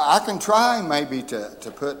 I can try maybe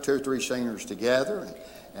to put 2 or 3 singers together.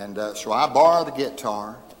 And so I borrowed a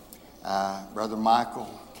guitar. Brother Michael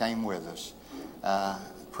came with us.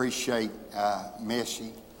 Appreciate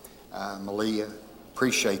Missy, Malia.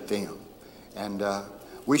 Appreciate them. And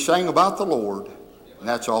we sang about the Lord, and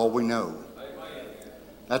that's all we know.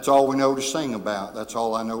 That's all we know to sing about. That's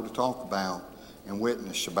all I know to talk about and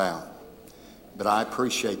witness about. But I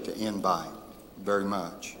appreciate the invite very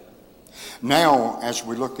much. Now, as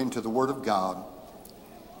we look into the Word of God,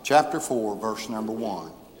 chapter 4, verse number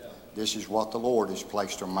 1, this is what the Lord has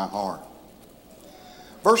placed on my heart.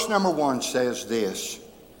 Verse number 1 says this,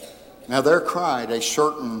 Now there cried a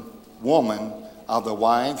certain woman of the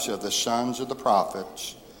wives of the sons of the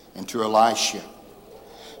prophets unto Elisha,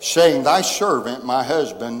 saying, Thy servant, my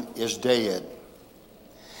husband, is dead.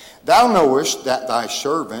 Thou knowest that thy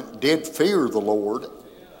servant did fear the Lord,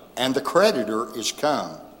 and the creditor is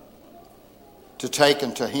come to take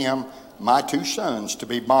unto him my 2 sons to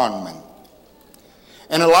be bondmen.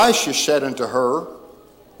 And Elisha said unto her,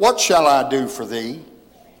 What shall I do for thee?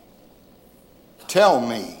 Tell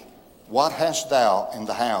me, what hast thou in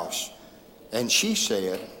the house? And she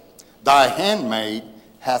said, Thy handmaid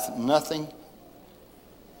hath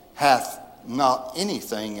not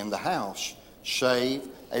anything in the house, save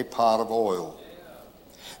a pot of oil.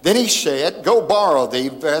 Then he said, Go borrow thee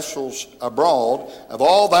vessels abroad of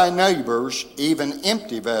all thy neighbors, even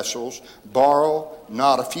empty vessels, borrow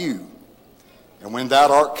not a few. And when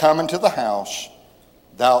thou art come into the house,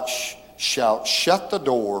 thou shalt shut the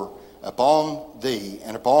door upon thee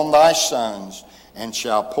and upon thy sons, and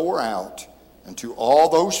shalt pour out into all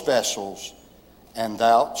those vessels, and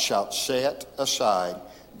thou shalt set aside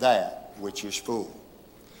that which is full.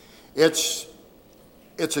 It's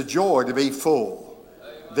a joy to be full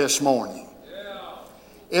this morning.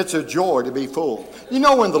 It's a joy to be full. You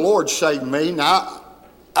know, when the Lord saved me, now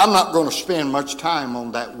I'm not going to spend much time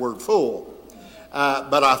on that word full,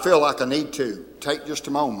 but I feel like I need to take just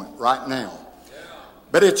a moment right now.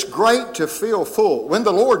 But it's great to feel full. When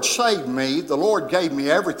the Lord saved me, the Lord gave me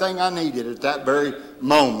everything I needed at that very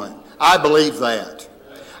moment. I believe that.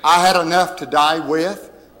 I had enough to die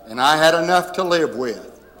with, and I had enough to live with.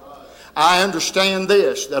 I understand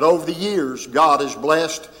this, that over the years, God has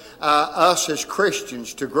blessed us as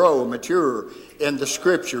Christians to grow and mature in the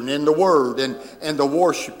Scripture and in the Word and the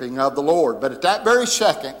worshiping of the Lord. But at that very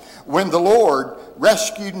second, when the Lord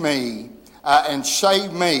rescued me and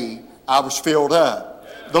saved me, I was filled up.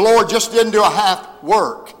 The Lord just didn't do a half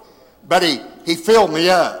work, but He filled me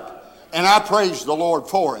up. And I praise the Lord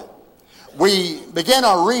for it. We began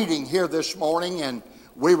our reading here this morning, and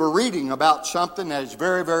we were reading about something that is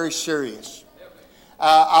very, very serious.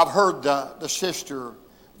 I've heard the sister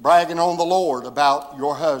bragging on the Lord about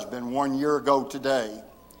your husband 1 year ago today,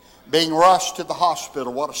 being rushed to the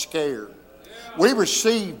hospital. What a scare. We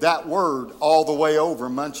received that word all the way over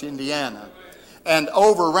Muncie, Indiana. And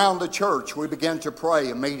over around the church, we began to pray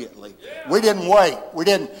immediately. We didn't wait. We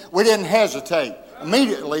didn't hesitate.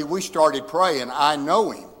 Immediately, we started praying. I know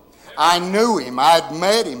him. I knew him. I'd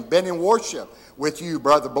met him, been in worship with you,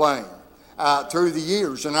 Brother Blaine, through the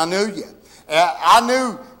years, and I knew you. I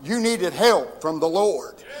knew you needed help from the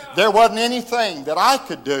Lord. There wasn't anything that I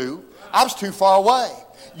could do. I was too far away.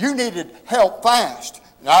 You needed help fast.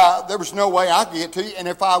 There was no way I could get to you, and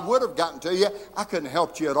if I would have gotten to you, I couldn't have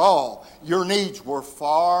helped you at all. Your needs were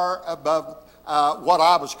far above what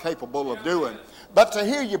I was capable of doing. But to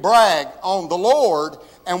hear you brag on the Lord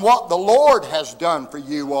and what the Lord has done for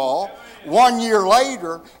you all 1 year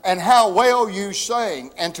later, and how well you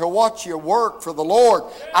sing, and to watch you work for the Lord,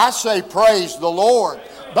 I say praise the Lord.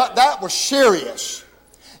 But that was serious.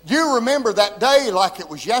 You remember that day like it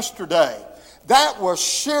was yesterday. That was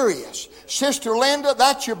serious. Sister Linda,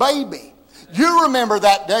 that's your baby. You remember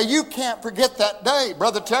that day. You can't forget that day.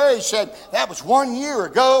 Brother Terry said that was 1 year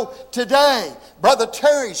ago today. Brother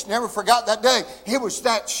Terry's never forgot that day. It was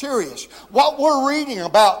that serious. What we're reading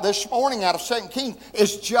about this morning out of 2 Kings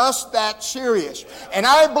is just that serious. And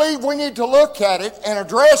I believe we need to look at it and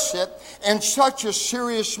address it in such a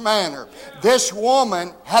serious manner. This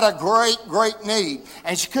woman had a great, great need,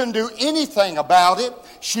 and she couldn't do anything about it.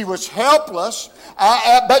 She was helpless,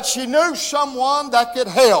 but she knew someone that could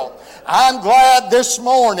help. I'm glad this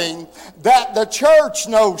morning that the church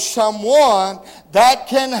knows someone that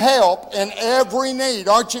can help in every need.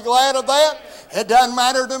 Aren't you glad of that? It doesn't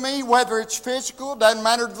matter to me whether it's physical, doesn't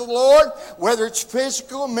matter to the Lord, whether it's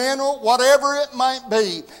physical, mental, whatever it might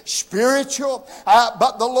be, spiritual,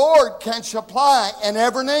 but the Lord can supply in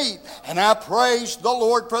every need. And I praise the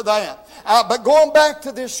Lord for that. But going back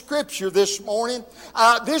to this scripture this morning,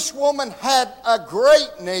 this woman had a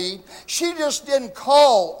great need. She just didn't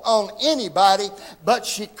call on anybody, but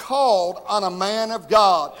she called on a man of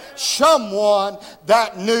God, someone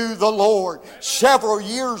that knew the Lord. Several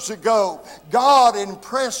years ago, God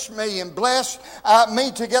impressed me and blessed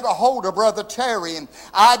me to get a hold of Brother Terry. And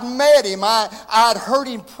I'd met him. I'd heard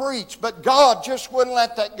him preach, but God just wouldn't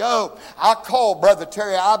let that go. I called Brother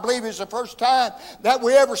Terry. I believe it was the first time that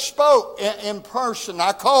we ever spoke in person.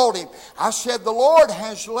 I called him. I said, the Lord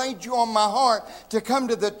has laid you on my heart to come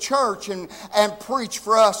to the church and preach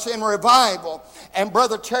for us in revival. And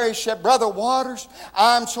Brother Terry said, Brother Waters,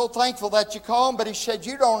 I'm so thankful that you called. But he said,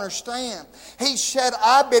 you don't understand. He said,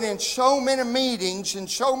 I've been in so many meetings and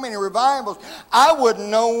so many revivals, I wouldn't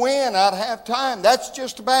know when I'd have time. That's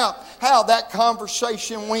just about how that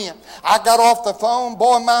conversation went. I got off the phone.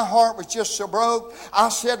 Boy, my heart was just so broke. I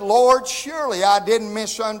said, Lord, surely I didn't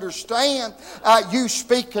misunderstand you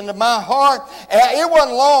speaking to my heart. It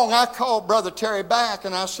wasn't long. I called Brother Terry back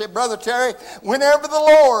and I said, Brother Terry, whenever the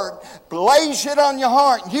Lord lays it on your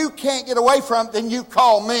heart and you can't get away from it, then you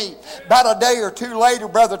call me. About a day or two later,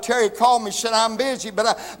 Brother Terry called me and said, I'm busy,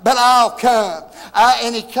 but I'll come.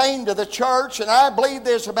 And he came to the church, and I believe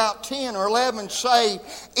there's about 10 or 11 saved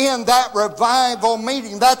in that revival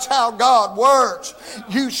meeting. That's how God works.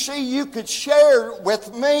 You see, you could share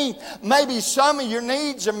with me maybe some of your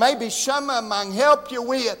needs, and maybe some of them I can help you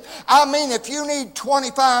with. I mean, if you need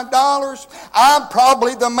 $25, I'm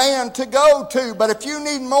probably the man to go to. But if you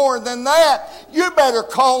need more than that, you better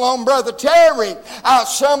call on Brother Terry.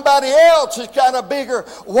 Somebody else has got a bigger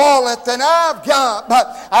wallet than I've got.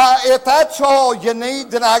 But if that's all you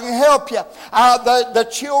need, then I can help you. The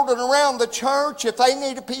children around the church, if they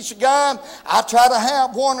need a piece of gum, I try to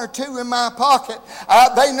have one or two in my pocket.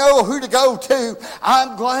 They know who to go to.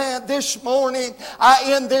 I'm glad this morning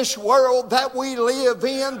in this world that we live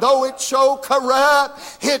in, though it's so corrupt,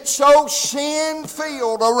 it's so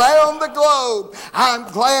sin-filled around the globe, I'm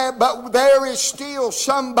glad, but there is still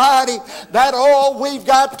somebody that all we've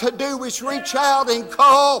got to do is reach out and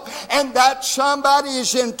call, and that somebody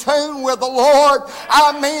is in tune with the Lord.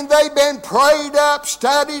 I mean, they've been prayed up,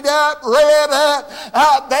 studied up, read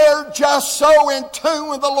up. They're just so in tune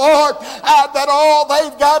with the Lord that all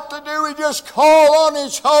they've got to do is just call on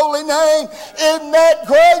His holy name in that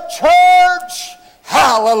great church.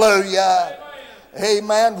 Hallelujah.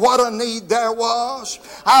 Amen. What a need there was.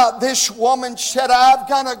 This woman said, I've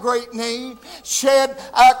got a great need. Said,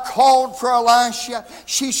 I called for Elisha.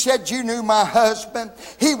 She said, you knew my husband.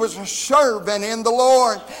 He was a servant in the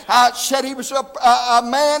Lord. Said he was a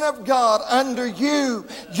man of God under you.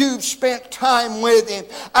 You've spent time with him.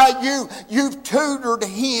 You've tutored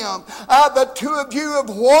him. The two of you have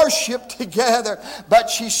worshiped together. But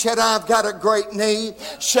she said, I've got a great need.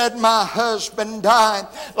 Said, my husband died.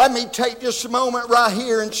 Let me take just a moment right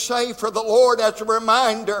here and say for the Lord as a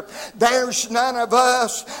reminder, there's none of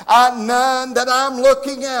us, none that I'm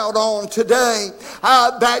looking out on today,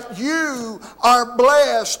 that you are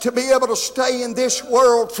blessed to be able to stay in this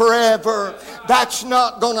world forever. That's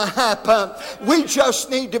not going to happen. We just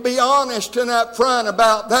need to be honest and upfront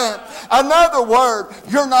about that. Another word,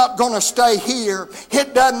 you're not going to stay here.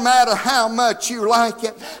 It doesn't matter how much you like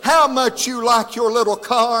it, how much you like your little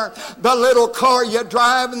car, the little car you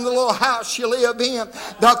drive and the little house you live in.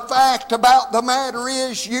 The fact about the matter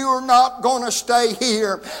is you're not going to stay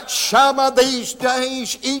here. Some of these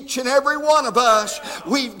days, each and every one of us,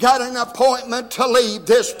 we've got an appointment to leave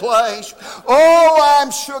this place. Oh,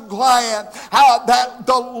 I'm so glad that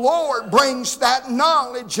the Lord brings that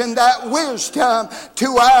knowledge and that wisdom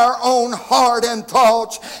to our own heart and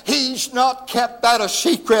thoughts. He's not kept that a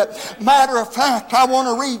secret. Matter of fact, I want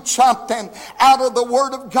to read something out of the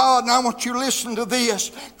Word of God, and I want you to listen to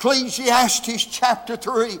this. Ecclesiastes chapter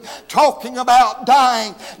 3, talking about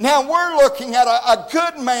dying. Now we're looking at a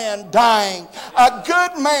good man dying. A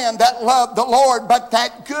good man that loved the Lord, but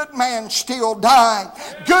that good man still died.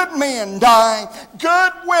 Good men die.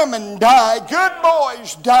 Good women die. Good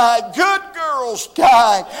boys die. Good girls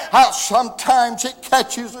die. Sometimes it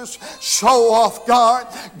catches us so off guard.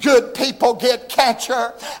 Good people get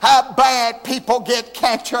captured. Bad people get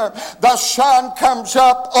captured. The sun comes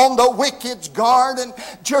up on the wicked's garden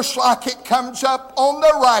just like it comes up on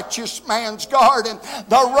the righteous man's garden.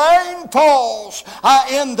 The rain falls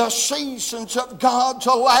in the seasons of God's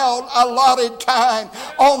allotted time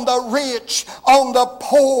on the rich, on the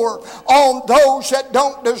poor, on those that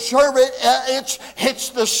don't deserve it. It's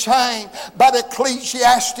the same. But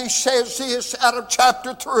Ecclesiastes says this out of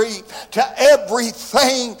chapter 3, to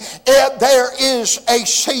everything there is a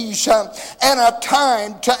season and a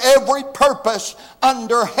time to every purpose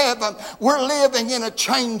under heaven. We're living in a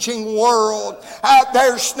changing world.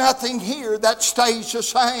 There's nothing here that stays the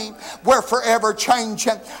same. We're forever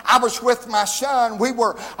changing. I was with my son. We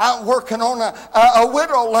were out working on a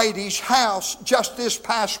widow lady's house just this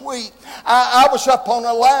past week. I was up on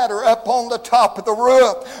a ladder up on the top of the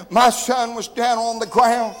roof. My son was down on the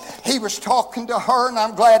ground. He was talking to her, and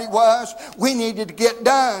I'm glad he was. We needed to get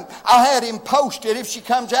done. I had him posted. If she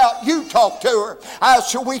comes out, you talk to her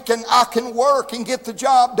so I can work and get the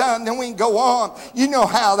job done, then we can go on. You know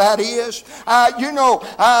how that is.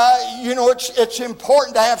 It's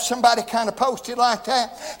important to have somebody kind of posted like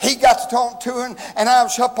that. He got to talk to him, and I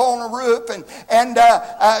was up on the roof,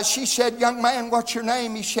 and she said, young man, what's your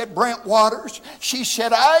name? He said, Brent Waters. She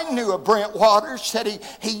said, I knew a Brent Waters. Said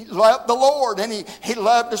he loved the Lord, and he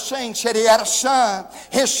loved to sing. Said he had a son.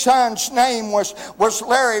 His son's name was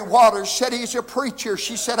Larry Waters. Said he's a preacher.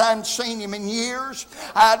 She said, I haven't seen him in years.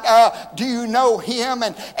 Do you know him,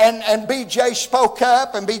 and B.J. spoke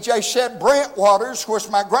up, and B.J. said, Brent Waters was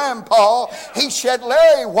my grandpa. He said,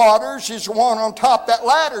 Larry Waters is the one on top of that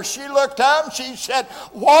ladder. She looked up and she said,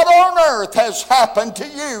 what on earth has happened to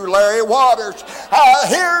you, Larry Waters?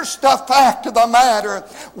 Here's the fact of the matter.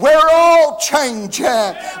 We're all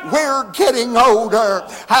changing. We're getting older.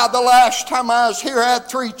 The last time I was here, I had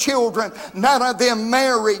 3 children, none of them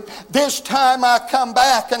married. This time I come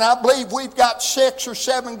back, and I believe we've got 6 or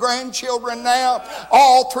 7 grandchildren now.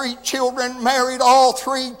 All 3 children married, all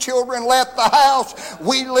 3 children left the house.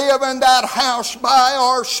 We live in that house by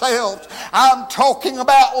ourselves. I'm talking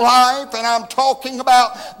about life, and I'm talking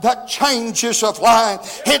about the changes of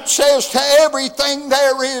life. It says to everything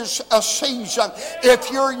there is a season.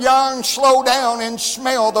 If you're young, slow down and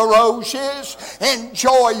smell the roses.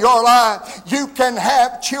 Enjoy your life. You can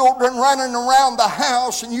have children running around the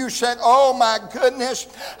house, and you said, oh my goodness,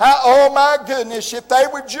 if they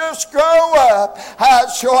would just grow up,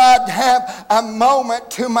 so I'd have a moment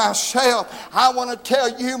to myself. I want to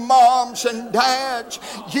tell you, moms and dads,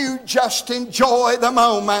 you just enjoy the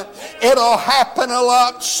moment. It'll happen a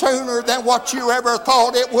lot sooner than what you ever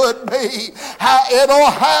thought it would be.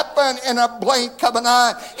 It'll happen in a blink of an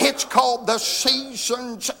eye. It's called the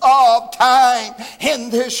seasons of time in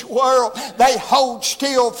this world. They hold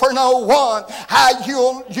still for no one.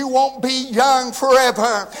 You won't be young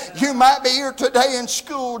forever. You might be here today in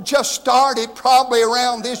school, just started probably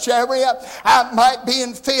around this area. I might be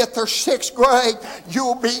in 5th or 6th grade.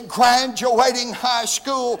 You'll be graduating high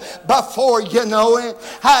school before you know it.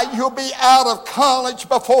 You'll be out of college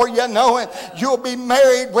before you know it. You'll be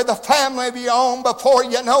married with a family of your own before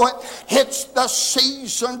you know it. It's the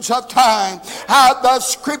seasons of time. The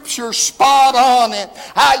scripture's spot on it.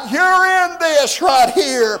 You're in this right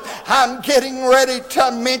here. I'm getting ready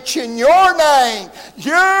to mention your name.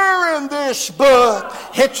 You're in this book.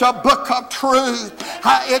 It's a book of truth.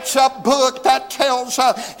 It's a book that tells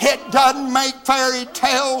it doesn't make fairy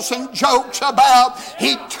tales and jokes about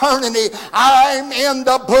eternity. I'm in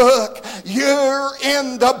the book. You're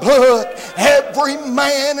in the book. Every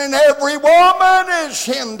man and every woman is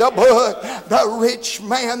in the book. The rich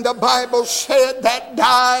man, the Bible said, that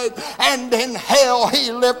died, and in hell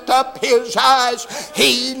he lifted up his eyes.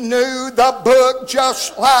 He knew the book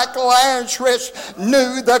just like Lazarus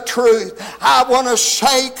knew the truth. I want to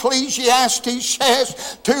say, Ecclesiastes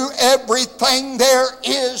says, to everything there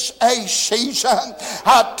is a season,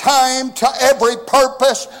 a time to every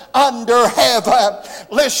purpose under heaven.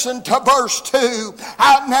 Listen to verse 2.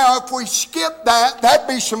 Now if we skip that, that'd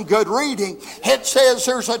be some good reading. It says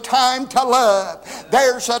there's a time to love.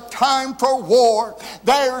 There's a time for war.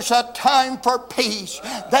 There's a time for peace.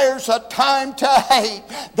 There's a time to hate.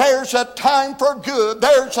 There's a time for good.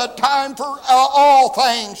 There's a time for all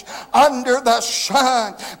things under the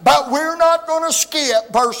sun. But we're not going to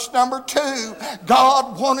skip verse number 2.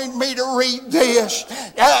 God wanted me to read this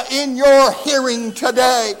in your hearing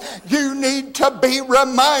today. You need to be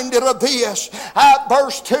reminded of this.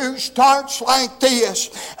 Verse 2 starts like this.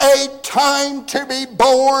 A time to be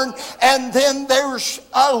born, and then there's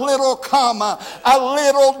a little comma, a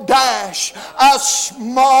little dash, a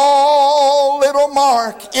small little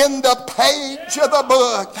mark in the page of the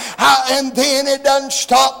book. And then it doesn't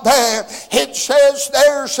stop there. It says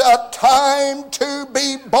there's a time to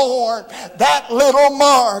be born, that little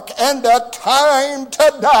mark, and a time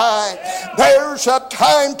to die. There's a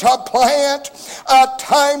time to plant, a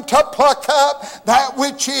time to pluck up that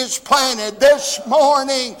which is planted. This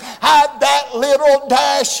morning, that little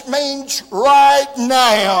dash means right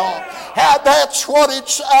now. That's what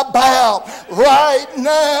it's about. Right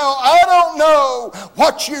now. I don't know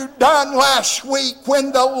what you've done last week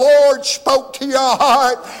when the Lord spoke to your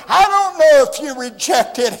heart. I don't know if you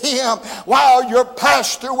rejected Him while your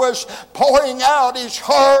pastor was pouring out his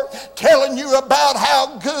heart, telling you about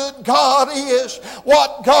how good God is,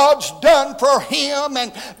 what God's done for him,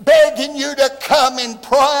 and begging you to come and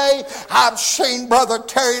pray. I've seen Brother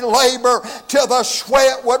Terry labor till the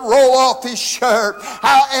sweat would roll off his shirt.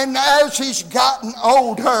 And as he's gotten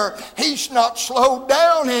older, he's not slowed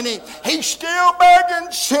down any. He's still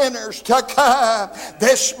begging sinners to come.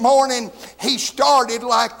 This morning, he started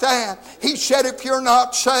like that. He said, if you're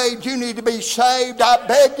not saved, you need to be saved. I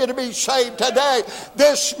beg you to be saved today.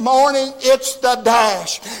 This morning, it's the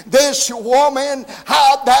dash. This woman,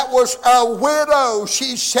 that was a widow.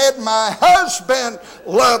 She said, my husband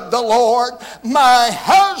loved the Lord. My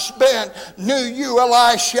husband knew you,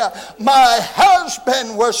 Elisha. My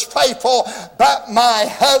husband was faithful, but my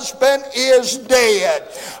husband is dead.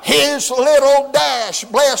 His little dash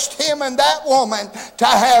blessed him and that woman to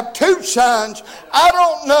have 2 sons, I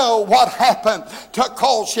don't know what happened to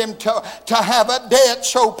cause him to have a debt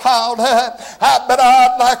so piled up. But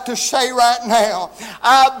I'd like to say right now,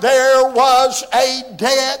 there was a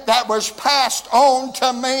debt that was passed on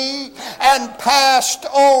to me and passed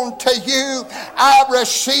on to you. I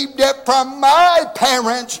received it from my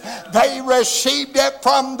parents. They received it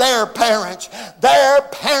from their parents. Their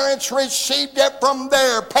parents received it from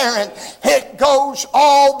their parents. It goes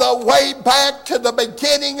all the way back to the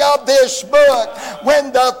beginning of this book.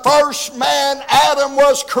 When the first man, Adam,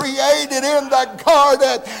 was created in the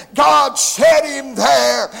garden, God set him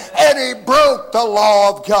there and he broke the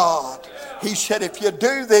law of God. He said, if you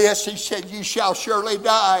do this, he said, you shall surely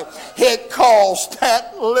die. It caused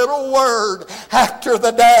that little word after the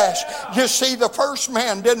dash. You see, the first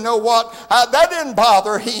man didn't know what, that didn't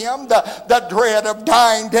bother him. The dread of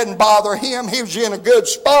dying didn't bother him. He was in a good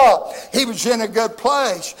spot. He was in a good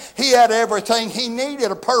place. He had everything he needed,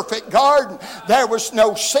 a perfect garden. There was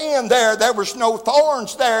no sin there. There was no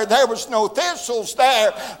thorns there. There was no thistles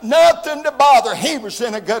there. Nothing to bother. He was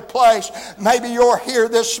in a good place. Maybe you're here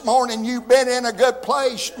this morning. You've been in a good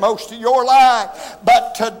place most of your life,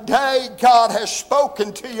 but today God has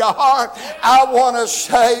spoken to your heart. I want to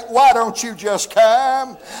say, why don't you just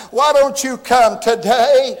come? Why don't you come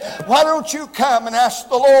today? Why don't you come and ask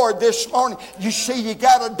the Lord this morning? You see, you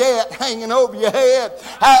got a debt hanging over your head,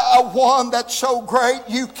 one that's so great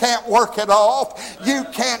you can't work it off. You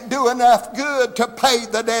can't do enough good to pay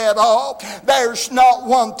the debt off. There's not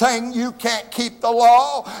one thing you can't keep the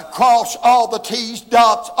law, cross all the T's,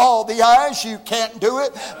 dots all the I's. You can't do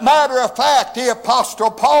it. Matter of fact, the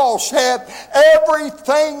Apostle Paul said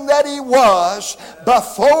everything that he was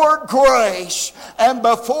before grace and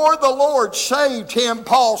before the Lord saved him,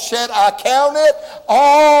 Paul said, I count it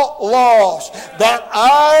all loss that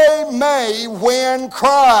I may win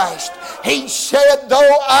Christ. He said,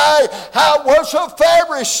 though I was a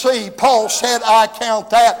Pharisee, Paul said, I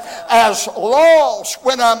count that as loss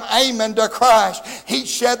when I'm aiming to Christ. He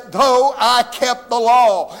said, though I kept the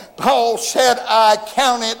law, Paul said, I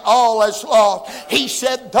count it all as loss. He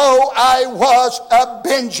said, though I was a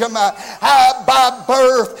Benjamin by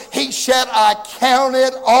birth, he said, I count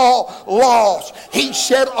it all loss. He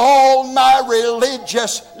said, all my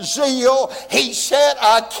religious zeal, he said,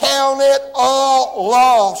 I count it all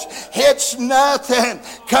loss. It's nothing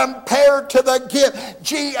compared to the gift.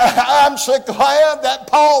 Gee, I'm so glad that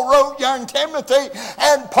Paul wrote young Timothy,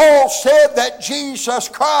 and Paul said that Jesus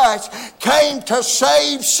Christ came to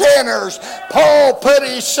save sinners. Paul put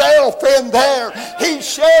himself in there. He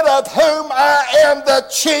said, of whom I am the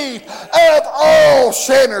chief of all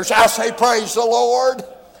sinners. I say, praise the Lord.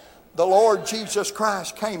 The Lord Jesus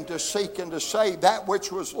Christ came to seek and to save that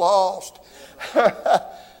which was lost.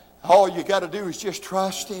 All you got to do is just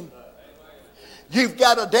trust him. You've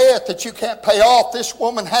got a debt that you can't pay off. This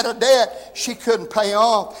woman had a debt she couldn't pay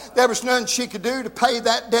off. There was nothing she could do to pay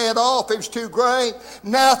that debt off. It was too great.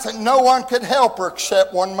 Nothing. No one could help her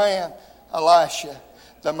except one man, Elisha,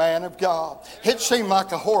 the man of God. It seemed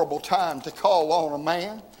like a horrible time to call on a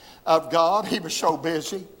man of God. He was so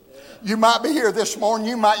busy. You might be here this morning.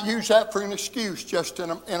 You might use that for an excuse just in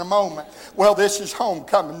a moment. Well, this is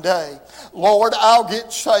homecoming day. Lord, I'll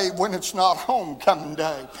get saved when it's not homecoming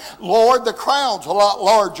day. Lord, the crowd's a lot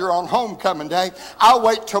larger on homecoming day. I'll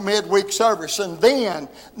wait till midweek service and then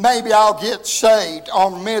maybe I'll get saved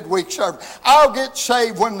on midweek service. I'll get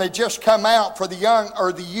saved when they just come out for the young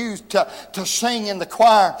or the youth to sing in the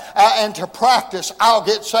choir and to practice. I'll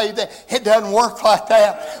get saved. It doesn't work like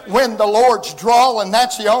that. When the Lord's drawing,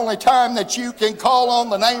 that's the only time that you can call on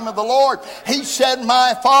the name of the Lord. He said,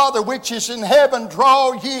 my Father which is in heaven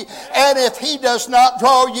draw ye, and if he does not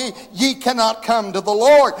draw ye, ye cannot come to the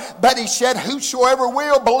Lord. But he said, whosoever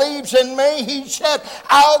will believes in me, he said,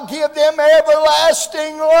 I'll give them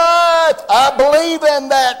everlasting life. I believe in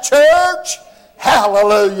that, church.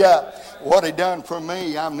 Hallelujah. What he done for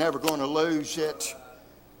me, I'm never going to lose it.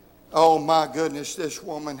 Oh my goodness, this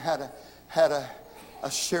woman had a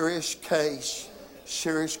serious case.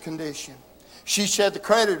 Serious condition. She said the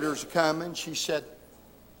creditors are coming. She said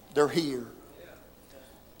they're here.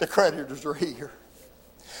 The creditors are here.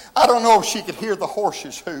 I don't know if she could hear the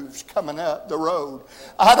horses' hooves coming up the road.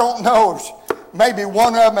 I don't know if maybe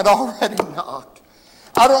one of them had already knocked.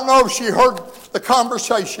 I don't know if she heard the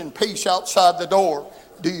conversation piece outside the door.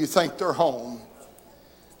 Do you think they're home?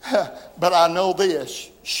 But I know this.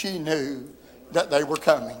 She knew that they were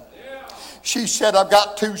coming. She said, I've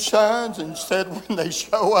got 2 sons, and said when they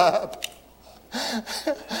show up,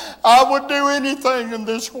 I would do anything in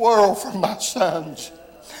this world for my sons.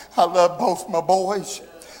 I love both my boys.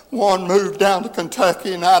 One moved down to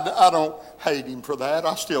Kentucky, and I don't hate him for that.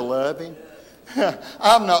 I still love him.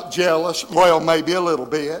 I'm not jealous. Well, maybe a little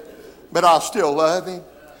bit, but I still love him.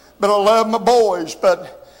 But I love my boys.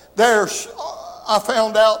 But I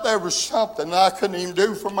found out there was something I couldn't even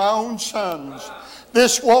do for my own sons.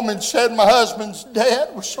 This woman said my husband's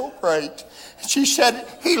debt was so great. She said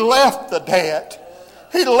he left the debt.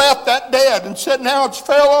 He left that debt and said, now it's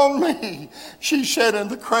fell on me. She said, and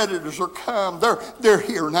the creditors are come. They're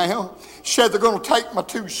here now. She said, they're going to take my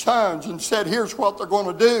 2 sons, and said, here's what they're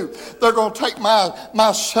going to do. They're going to take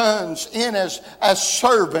my sons in as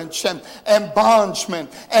servants and bondsmen,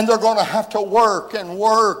 and they're going to have to work and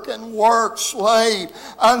work and work, slave,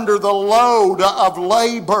 under the load of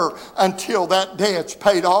labor until that debt's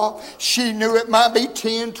paid off. She knew it might be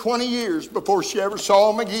 10, 20 years before she ever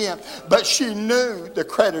saw him again, but she knew the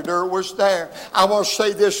creditor was there. I want to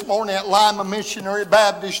say this morning at Lima Missionary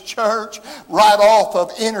Baptist Church, right off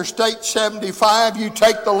of Interstate 75, you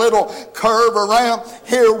take the little curve around.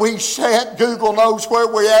 Here we sat. Google knows where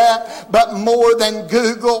we're at, but more than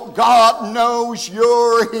Google, God knows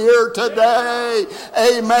you're here today.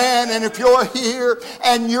 Amen. And if you're here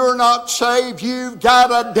and you're not saved, you've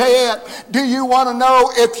got a debt. Do you want to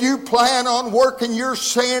know if you plan on working your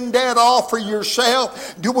sin debt off for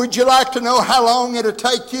yourself? Would you like to know how long it'll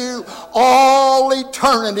take you? All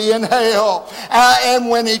eternity in hell. And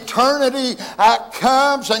when eternity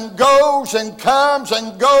comes and goes and comes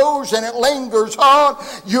and goes and it lingers on,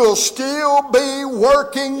 you'll still be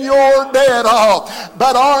working your debt off.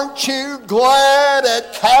 But aren't you glad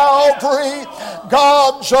at Calvary,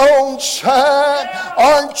 God's own Son?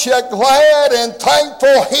 Aren't you glad and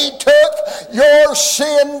thankful He took your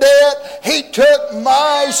sin debt? He took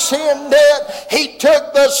my sin debt. He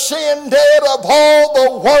took the sin debt of all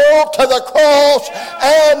the world to the cross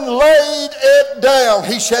and laid it down.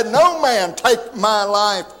 He said, no man take my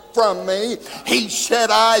life from me. He said,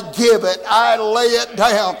 I give it. I lay it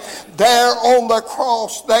down. There on the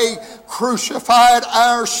cross, they crucified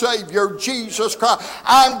our Savior, Jesus Christ.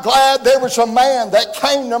 I'm glad there was a man that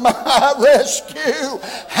came to my rescue.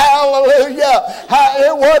 Hallelujah.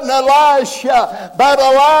 It wasn't Elisha, but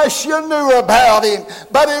Elisha knew about him.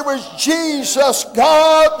 But it was Jesus,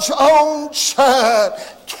 God's own Son,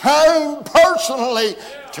 came personally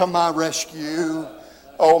to my rescue.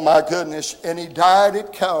 Oh my goodness. And He died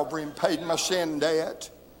at Calvary and paid my sin debt.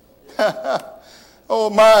 Oh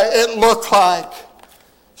my, it looked like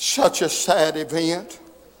such a sad event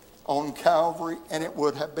on Calvary, and it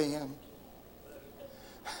would have been.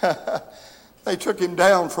 They took Him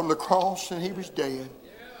down from the cross and He was dead.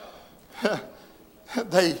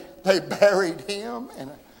 They buried Him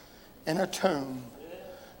in a tomb.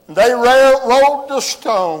 They rolled the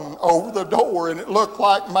stone over the door, and it looked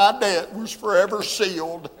like my debt was forever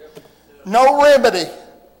sealed. No remedy.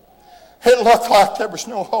 It looked like there was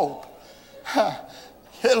no hope.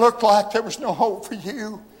 It looked like there was no hope for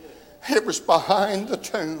you. It was behind the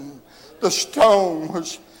tomb. The stone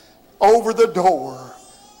was over the door,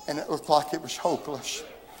 and it looked like it was hopeless.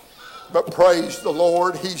 But praise the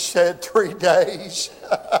Lord, He said 3 days.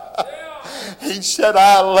 He said,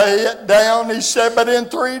 I lay it down. He said, but in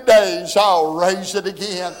 3 days I'll raise it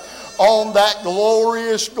again. On that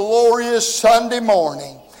glorious, glorious Sunday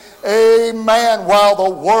morning, amen, while the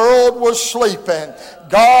world was sleeping,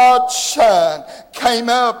 God's Son came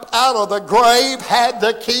up out of the grave, had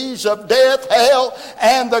the keys of death, hell,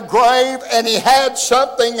 and the grave, and He had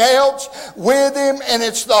something else with Him, and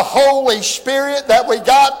it's the Holy Spirit that we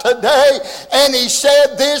got today. And He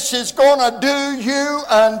said, this is going to do you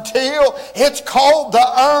until, it's called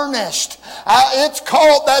the earnest.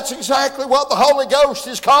 That's exactly what the Holy Ghost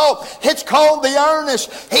is called. It's called the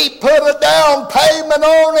earnest. He put a down payment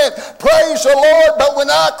on it. Praise the Lord. But when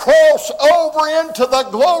I cross over into the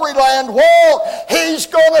glory land wall, He's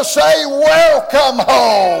going to say, welcome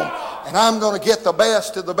home. And I'm going to get the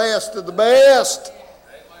best of the best of the best.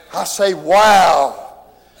 I say, wow.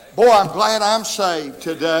 Boy, I'm glad I'm saved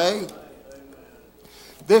today.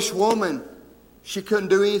 This woman, she couldn't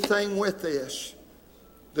do anything with this.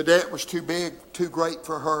 The debt was too big, too great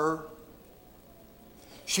for her.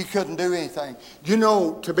 She couldn't do anything. You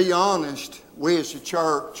know, to be honest, we as a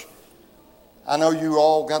church, I know you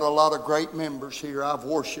all got a lot of great members here. I've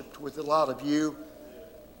worshiped with a lot of you.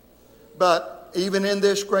 But even in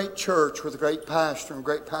this great church with a great pastor and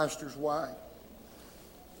great pastor's wife,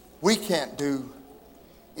 we can't do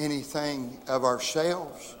anything of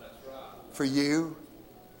ourselves for you.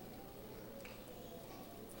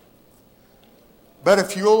 But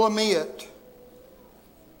if you'll admit,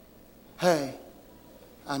 hey,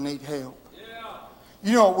 I need help.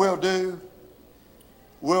 You know what we'll do?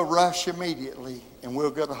 We'll rush immediately and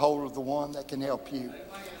we'll get a hold of the one that can help you.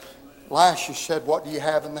 Elisha said, what do you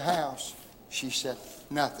have in the house? She said,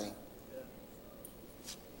 nothing.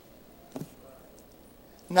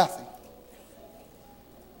 Nothing.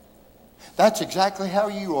 That's exactly how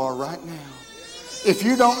you are right now. If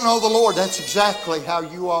you don't know the Lord, that's exactly how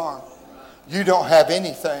you are. You don't have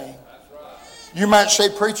anything. You might say,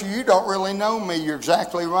 preacher, you don't really know me. You're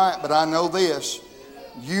exactly right, but I know this.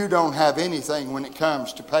 You don't have anything when it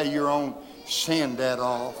comes to pay your own sin debt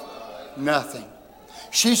off. Nothing.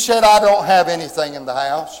 She said, I don't have anything in the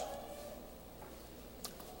house.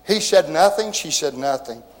 He said nothing. She said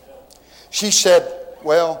nothing. She said,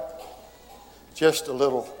 well, just a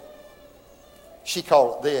little. She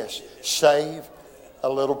called it this, save a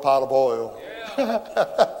little pot of oil.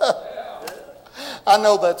 I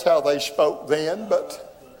know that's how they spoke then,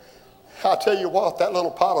 but I tell you what, that little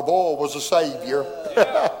pot of oil was a savior.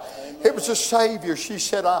 It was a savior. She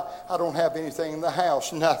said, I don't have anything in the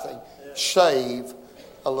house, nothing. Save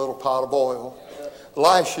a little pot of oil.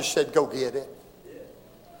 Elisha said, go get it.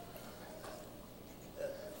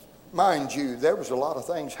 Mind you, there was a lot of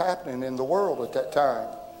things happening in the world at that time.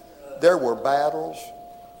 There were battles.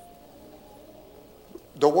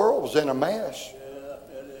 The world was in a mess.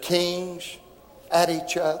 Kings at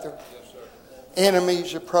each other.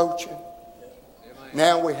 Enemies approaching.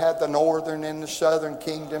 Now we had the northern and the southern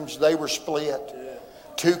kingdoms. They were split.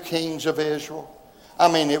 2 kings of Israel.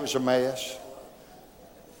 I mean, it was a mess.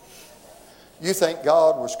 You think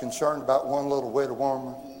God was concerned about one little widow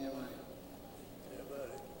woman?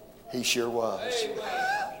 He sure was.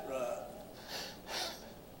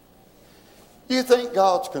 You think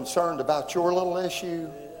God's concerned about your little issue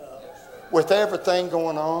with everything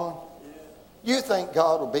going on? You think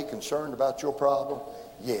God will be concerned about your problem?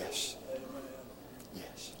 Yes.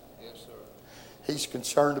 Yes. Yes, sir. He's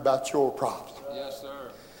concerned about your problem. Yes,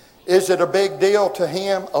 sir. Is it a big deal to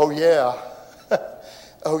Him? Oh, yeah.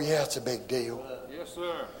 Oh, yeah, it's a big deal. Yes,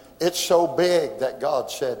 sir. It's so big that God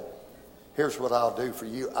said, here's what I'll do for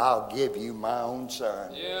you. I'll give you my own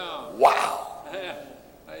son. Yeah. Wow.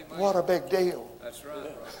 Amen. What a big deal. That's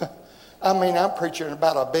right. I mean, I'm preaching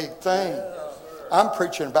about a big thing. I'm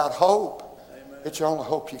preaching about hope. It's the only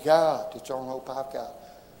hope you got. It's the only hope I've got.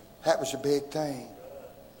 That was a big thing.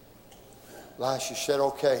 Elisha said,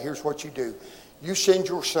 okay, here's what you do. You send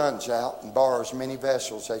your sons out and borrow as many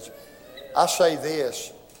vessels as you. I say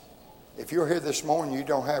this. If you're here this morning, you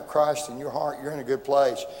don't have Christ in your heart, you're in a good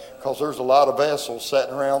place, because there's a lot of vessels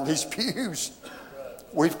sitting around these pews.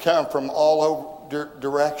 We've come from all over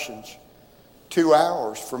directions. 2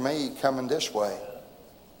 hours for me coming this way.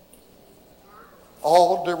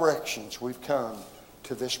 All directions we've come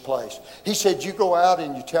to this place. He said, you go out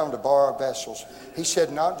and you tell them to borrow vessels. He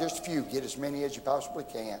said, not just a few, get as many as you possibly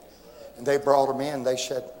can. And they brought them in. They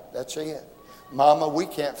said, that's it. Mama, we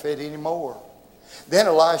can't fit any more. Then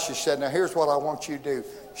Elisha said, now here's what I want you to do.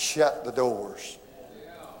 Shut the doors.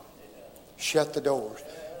 Shut the doors.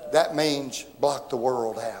 That means block the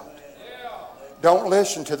world out. Don't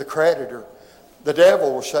listen to the creditor. The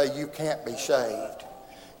devil will say, you can't be saved.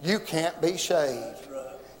 You can't be saved.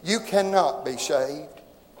 You cannot be saved.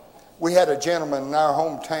 We had a gentleman in our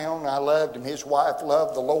hometown. I loved him. His wife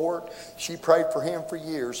loved the Lord. She prayed for him for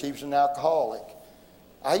years. He was an alcoholic.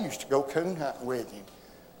 I used to go coon hunting with him.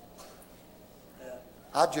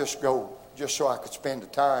 I'd just go just so I could spend the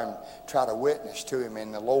time, try to witness to him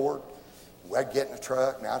in the Lord. I'd get in the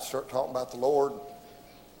truck and I'd start talking about the Lord.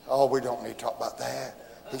 Oh, we don't need to talk about that.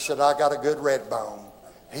 He said, I got a good red bone.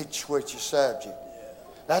 He'd switch the subject.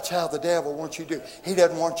 That's how the devil wants you to do. He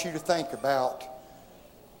doesn't want you to think about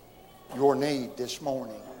your need this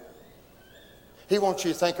morning. He wants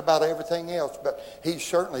you to think about everything else, but he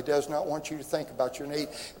certainly does not want you to think about your need.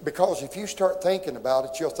 Because if you start thinking about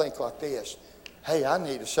it, you'll think like this. Hey, I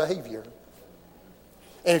need a Savior.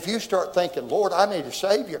 And if you start thinking, Lord, I need a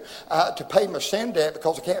Savior to pay my sin debt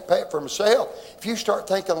because I can't pay it for myself. If you start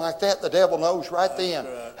thinking like that, the devil knows right then,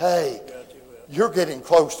 hey, you're getting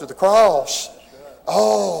close to the cross.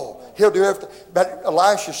 Oh, he'll do everything. But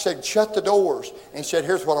Elisha said, shut the doors. And he said,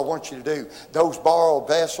 here's what I want you to do. Those borrowed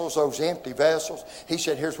vessels, those empty vessels. He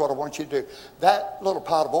said, here's what I want you to do. That little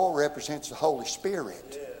pot of oil represents the Holy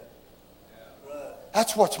Spirit.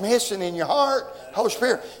 That's what's missing in your heart. Holy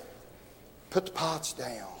Spirit. Put the pots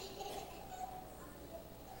down.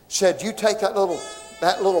 Said, you take that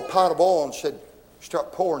little pot of oil and said,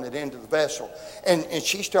 start pouring it into the vessel. And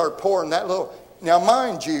she started pouring that little. Now,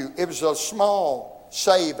 mind you, it was a small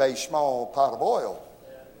pot of oil.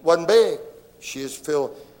 Wasn't big. She'd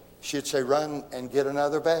say, run and get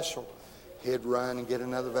another vessel. He'd run and get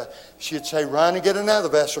another vessel. She'd say, run and get another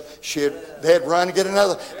vessel. They'd run and get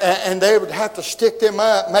another. And they would have to stick them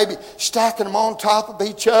up, maybe stacking them on top of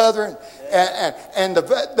each other. And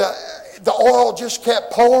the oil just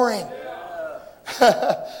kept pouring.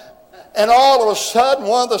 And all of a sudden,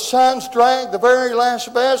 one of the sons drank the very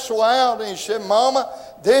last vessel out, and he said, Mama,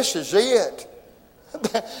 this is it.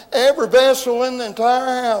 Every vessel in the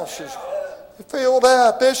entire house is filled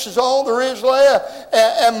up. This is all there is left.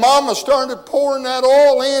 And Mama started pouring that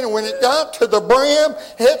oil in, and when it got to the brim,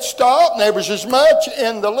 it stopped, and there was as much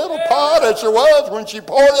in the little pot as there was when she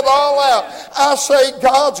poured it all out. I say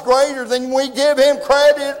God's greater than we give Him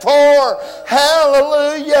credit for.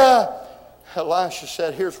 Hallelujah. Elisha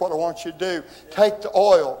said, here's what I want you to do. Take the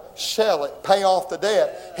oil, sell it, pay off the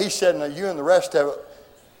debt. He said, now you and the rest of it,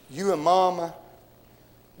 you and Mama,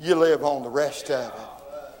 you live on the rest of it.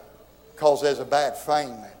 Because there's a bad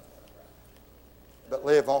famine. But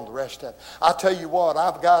live on the rest of it. I tell you what,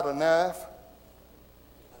 I've got enough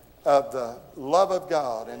of the love of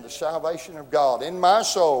God and the salvation of God in my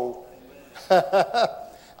soul.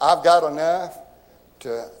 I've got enough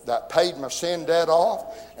that paid my sin debt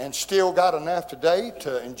off, and still got enough today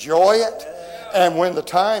to enjoy it. And when the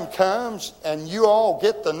time comes and you all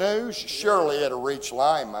get the news, surely it'll reach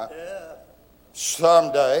Lima.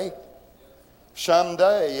 Someday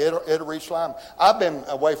it'll reach Lima. I've been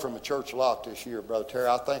away from the church a lot this year, Brother Terry.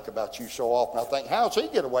 I think about you so often. I think, how's he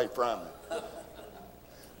get away from me?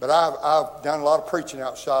 But I've done a lot of preaching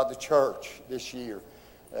outside the church this year.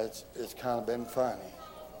 It's kind of been funny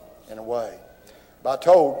in a way. But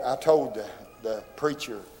I told the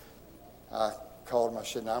preacher, I called him, I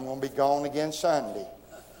said, I'm going to be gone again Sunday.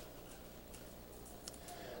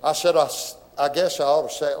 I said, I guess I ought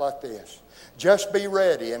to say it like this. Just be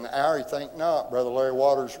ready. And Ari think not, Brother Larry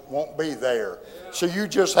Waters won't be there. So you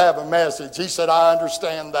just have a message. He said, I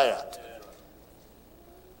understand that.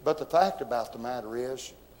 But the fact about the matter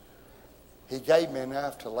is, He gave me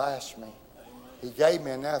enough to last me. He gave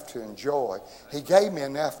me enough to enjoy. He gave me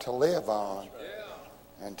enough to live on.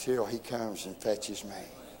 Until He comes and fetches me.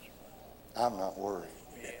 I'm not worried.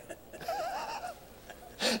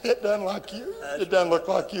 It doesn't like you. It doesn't look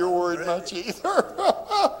like you're worried much either.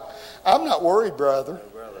 I'm not worried, brother.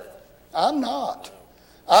 I'm not.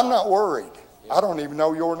 I'm not worried. I don't even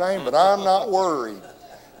know your name, but I'm not worried.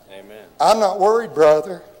 Amen. I'm not worried,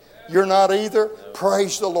 brother. You're not either?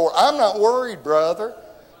 Praise the Lord. I'm not worried, brother.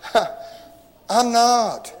 I'm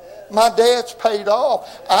not. My debt's paid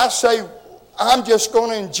off. I say, I'm just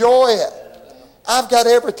going to enjoy it. I've got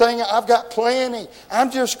everything. I've got plenty.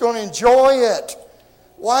 I'm just going to enjoy it.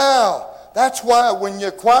 Wow. That's why when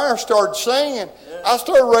your choir started singing, I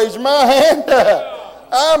started raising my hand up.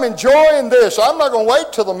 I'm enjoying this. I'm not going to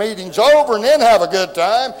wait till the meeting's over and then have a good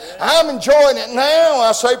time. I'm enjoying it now.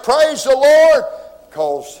 I say, praise the Lord.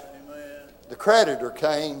 Because the creditor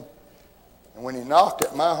came, and when he knocked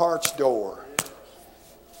at my heart's door,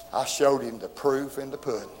 I showed him the proof in the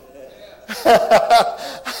pudding.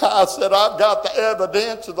 I said, I've got the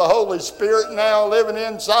evidence of the Holy Spirit now living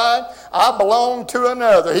inside. I belong to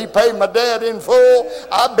another. He paid my debt in full.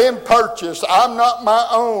 I've been purchased. I'm not my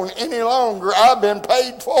own any longer. I've been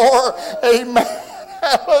paid for. Amen.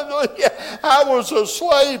 Hallelujah. I was a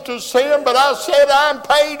slave to sin, but I said, I'm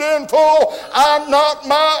paid in full. I'm not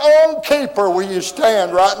my own keeper. Will you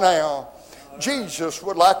stand right now? Jesus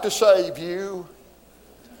would like to save you.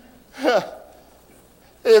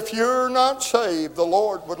 If you're not saved, the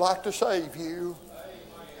Lord would like to save you.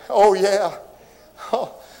 Oh, yeah.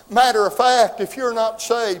 Oh, matter of fact, if you're not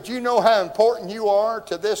saved, do you know how important you are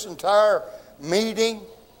to this entire meeting?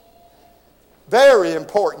 Very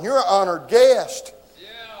important. You're an honored guest.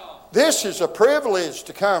 This is a privilege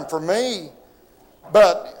to come for me.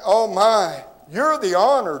 But, oh my, you're the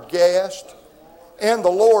honored guest in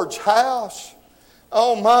the Lord's house.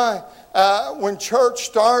 Oh my, when church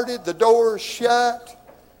started, the doors shut.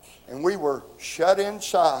 And we were shut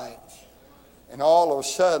inside. And all of a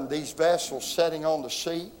sudden, these vessels sitting on the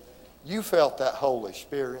seat, you felt that Holy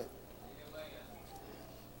Spirit.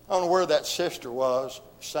 I don't know where that sister was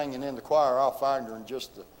singing in the choir. I'll find her in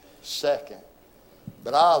just a second.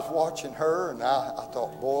 But I was watching her, and I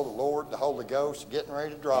thought, boy, the Lord, the Holy Ghost is getting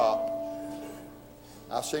ready to drop.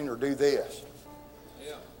 I seen her do this.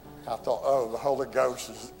 I thought, oh, the Holy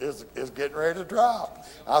Ghost is getting ready to drop.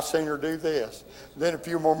 I've seen her do this. Then a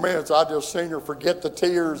few more minutes, I just seen her forget the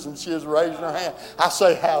tears, and she was raising her hand. I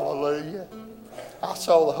say, hallelujah. I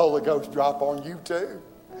saw the Holy Ghost drop on you too.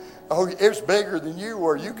 Oh, it was bigger than you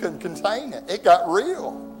were. You couldn't contain it. It got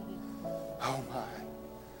real. Oh,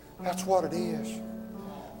 my. That's what it is.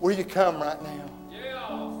 Will you come right now?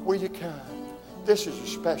 Yeah. Will you come? This is a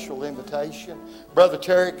special invitation. Brother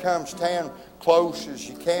Terry, come stand close as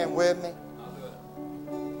you can with me.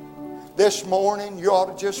 This morning, you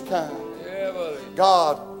ought to just come. Yeah, buddy.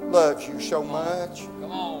 God loves you so much.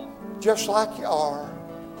 Come on. just like you are.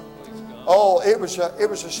 Oh, it was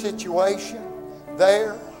a situation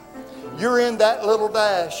there. You're in that little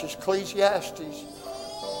dash, as Ecclesiastes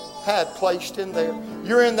had placed in there.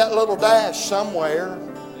 You're in that little dash somewhere.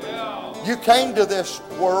 You came to this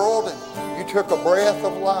world and you took a breath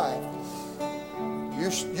of life.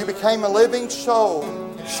 You became a living soul.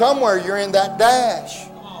 Somewhere you're in that dash.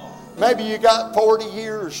 Maybe you got 40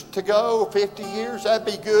 years to go, 50 years. That'd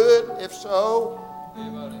be good, if so.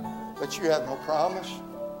 But you have no promise.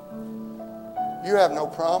 You have no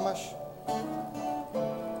promise.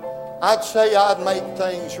 I'd say I'd make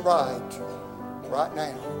things right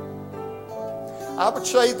now. I would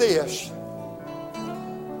say this.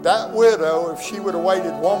 That widow, if she would have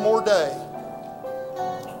waited one more day,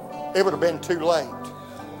 it would have been too late.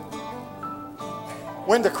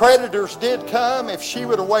 When the creditors did come, if she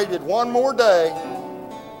would have waited one more day,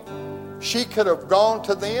 she could have gone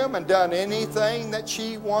to them and done anything that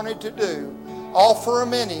she wanted to do. Offer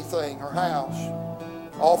them anything, her house.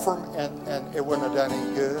 Offer them, and it wouldn't have done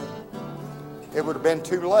any good. It would have been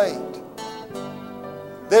too late.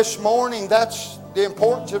 This morning, that's the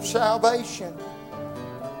importance of salvation.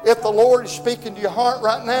 If the Lord is speaking to your heart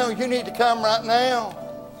right now, you need to come right now.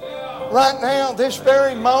 Right now, this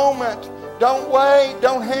very moment. Don't wait.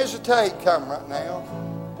 Don't hesitate. Come right now.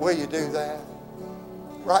 Will you do that?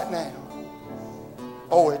 Right now.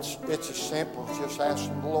 Oh, it's as simple as just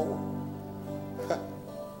asking the Lord.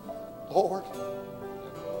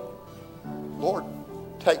 Lord,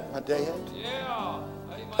 take my debt.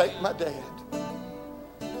 Take my debt.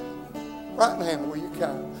 Right now, will you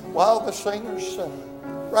come? While the singers sing.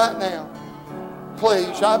 Right now.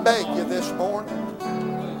 Please, I beg you this morning.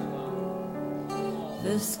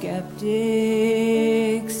 The skeptics,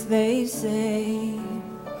 they say,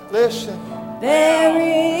 listen, there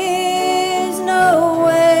is no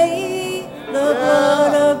way the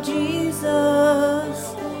blood of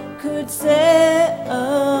Jesus could set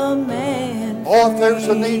a man free. Oh, if there's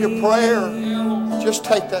a need of prayer, just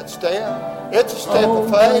take that step. It's a step of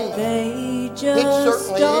faith. It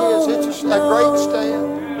certainly is. It's a great step.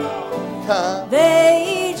 Come.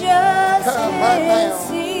 They just Come right now.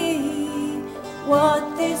 See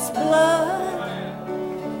what this blood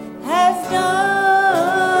has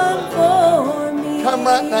done for me. Come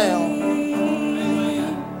right now.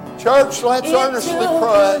 Church, let's earnestly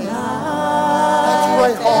pray. Let's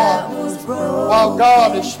pray hard while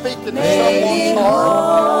God is speaking to someone's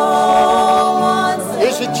heart.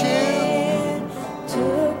 Is it you?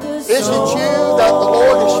 Is it you that the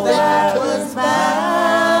Lord is speaking to?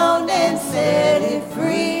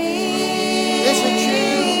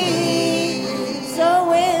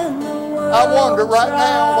 I wonder right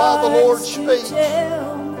now while the Lord speaks,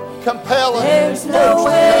 compelling there's no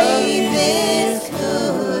way this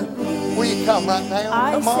could be. Will you come right now?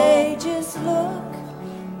 Come on. I say just look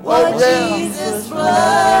what Jesus'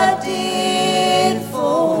 blood did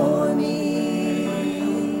for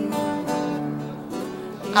me.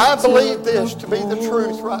 I believe this to be the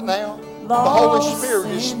truth right now. The Holy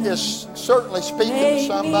Spirit is certainly speaking to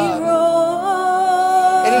somebody.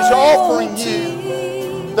 And He's offering you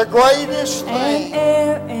the greatest thing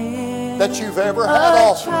that you've ever had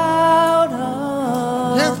offered.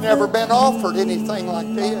 You've never been offered anything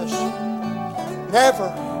like this.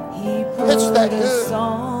 Never. It's that good.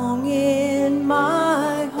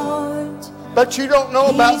 But you don't know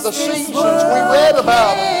about the seasons. We read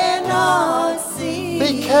about them.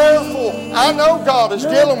 Be careful. I know God is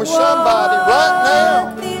dealing with somebody right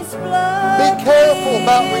now. Be careful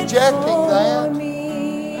about rejecting that.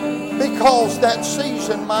 Because that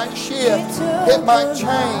season might shift. It might change.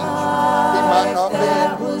 He might not be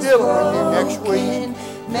dealing with you next week.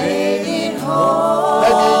 Maybe a year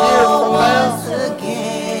from now.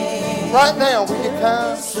 Right now, will you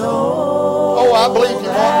come? Oh, I believe you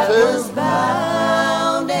want to.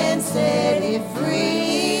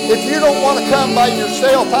 If you don't want to come by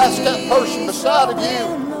yourself, ask that person beside of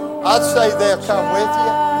you. I'd say they'll come with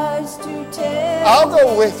you. I'll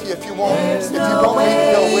go with you if you want. If you want me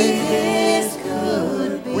to go with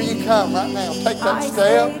you. Will you come right now? Take that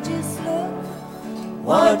step.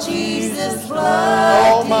 What Jesus'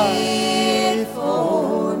 blood did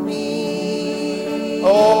for me.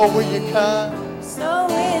 Oh, will you come? So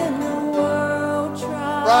when the world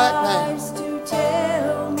tries to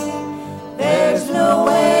tell me there's no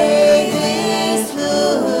way this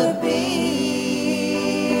could be.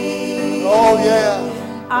 Oh, yeah.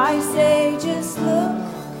 I say just look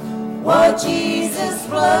what Jesus'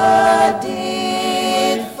 blood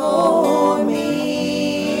did for me.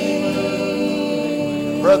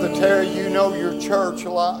 Brother Terry, you know your church a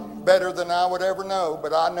lot better than I would ever know,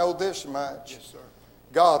 but I know this much. Yes, sir.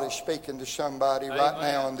 God is speaking to somebody right Amen.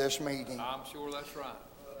 now in this meeting. I'm sure that's right.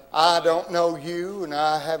 I don't know you, and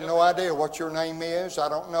I have no idea what your name is. I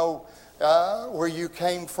don't know where you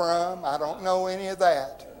came from. I don't know any of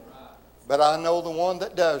that. But I know the one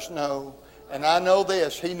that does know. And I know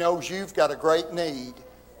this. He knows you've got a great need.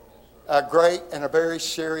 A great and a very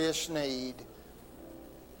serious need.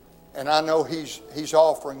 And I know He's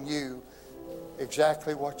offering you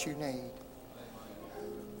exactly what you need.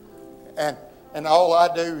 And all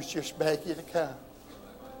I do is just beg you to come.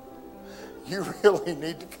 You really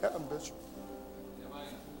need to come, Bishop.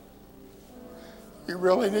 You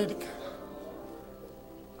really need to come.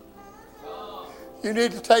 You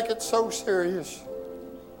need to take it so serious.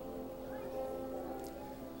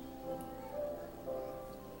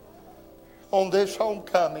 On this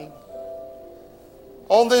homecoming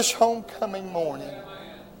morning,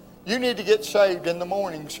 you need to get saved in the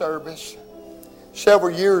morning service.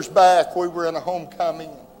 Several years back, we were in a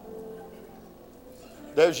homecoming.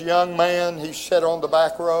 There's a young man, he sat on the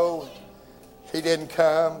back row. He didn't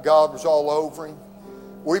come. God was all over him.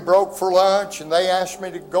 We broke for lunch, and they asked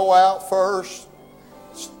me to go out first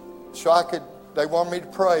so they wanted me to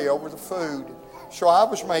pray over the food. So I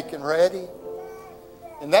was making ready.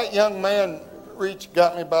 And that young man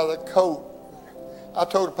got me by the coat. I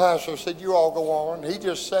told the pastor, I said, you all go on. He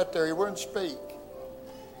just sat there. He wouldn't speak.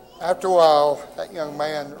 After a while, that young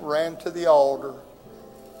man ran to the altar,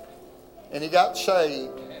 and he got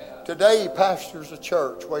saved. Today, he pastors a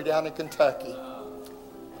church way down in Kentucky.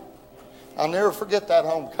 I'll never forget that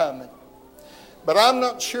homecoming. But I'm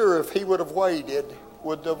not sure if he would have waited.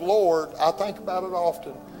 Would the Lord, I think about it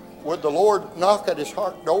often, would the Lord knock at his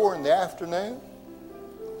heart door in the afternoon?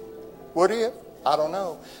 Would he? I don't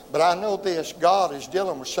know. But I know this, God is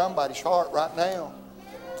dealing with somebody's heart right now.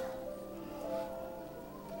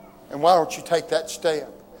 And why don't you take that step?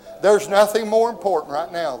 There's nothing more important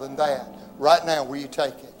right now than that. Right now, will you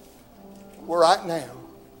take it? Well, right now.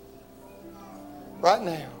 Right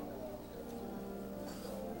now.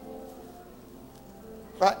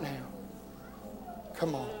 Right now.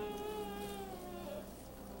 Come on.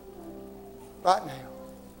 Right now.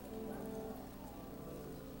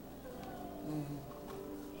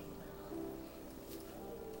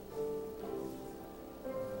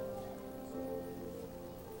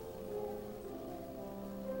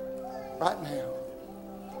 Right now.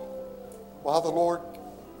 While the Lord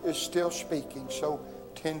is still speaking so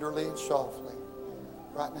tenderly and softly.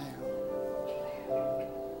 Right now.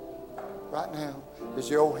 Right now. As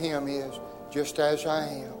the old hymn is, just as I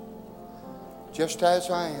am. Just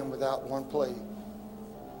as I am without one plea.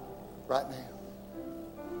 Right now.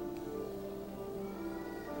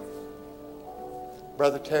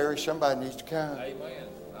 Brother Terry, somebody needs to come. Amen.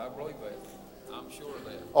 I believe that. I'm sure of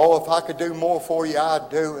that. Oh, if I could do more for you, I'd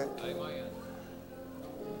do it. Amen.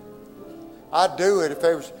 I'd do it. If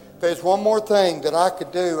there's one more thing that I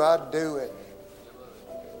could do, I'd do it.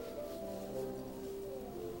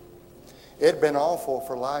 It'd been awful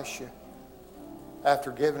for Elisha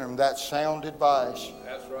after giving him that sound advice.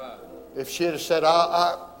 That's right. If she'd have said,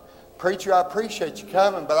 Preacher, I appreciate you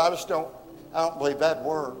coming, but I don't believe that'd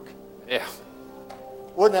work. Yeah.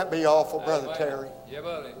 Wouldn't that be awful, Brother Amen. Terry? Yeah,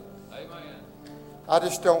 buddy. Amen. I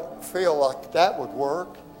just don't feel like that would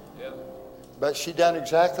work. Yeah. But she done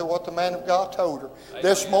exactly what the man of God told her. Amen.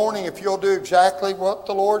 This morning, if you'll do exactly what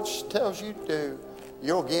the Lord tells you to do,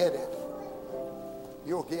 you'll get it.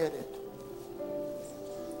 You'll get it.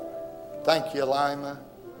 Thank you, Lima,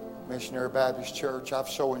 Missionary Baptist Church. I've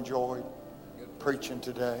so enjoyed preaching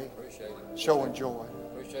today. Appreciate it. So enjoyed.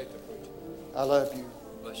 Appreciate the preaching. I love you.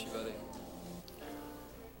 Bless you, buddy.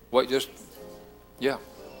 Wait, yeah,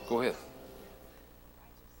 go ahead.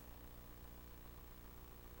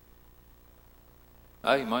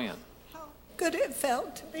 Amen. How good it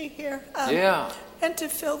felt to be here. Yeah. And to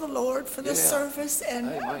feel the Lord for the service.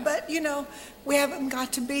 Amen. But, we haven't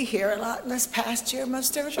got to be here a lot in this past year.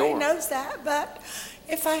 Most everybody Sure. knows that. But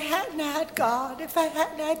if I hadn't had God, if I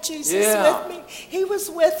hadn't had Jesus Yeah. with me, He was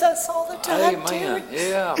with us all the time, Amen. too.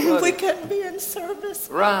 Yeah, buddy. We couldn't be in service.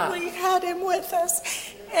 Right. We had Him with us.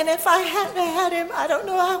 And if I hadn't had Him, I don't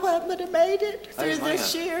know how I would have made it through Amen.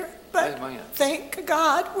 this year. But Amen. thank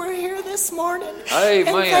God we're here this morning. Amen.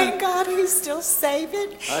 And thank God He's still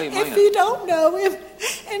saving. Amen. If you don't know Him,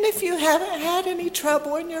 and if you haven't had any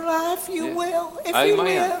trouble in your life, you Yeah. will if you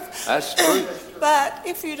Amen. live. That's true. But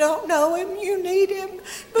if you don't know Him, you need Him.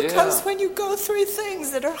 Because Yeah. when you go through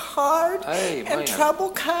things that are hard Amen. and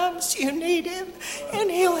trouble comes, you need Him. And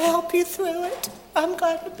He'll help you through it. I'm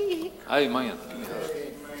glad to be here. Amen.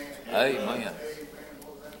 Amen.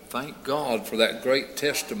 Thank God for that great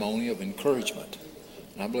testimony of encouragement.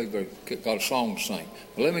 And I believe they've got a song to sing.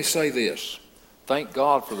 But let me say this. Thank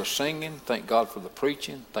God for the singing. Thank God for the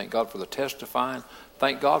preaching. Thank God for the testifying.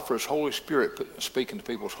 Thank God for His Holy Spirit speaking to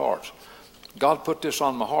people's hearts. God put this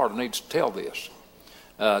on my heart. I need to tell this.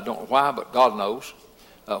 Don't know why, but God knows.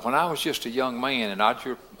 When I was just a young man and I'd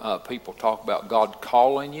hear people talk about God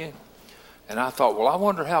calling you, and I thought, well, I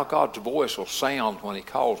wonder how God's voice will sound when He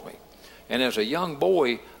calls me. And as a young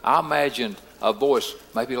boy, I imagined a voice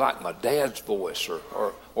maybe like my dad's voice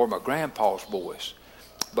or my grandpa's voice.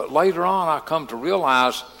 But later on, I come to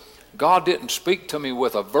realize God didn't speak to me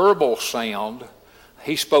with a verbal sound.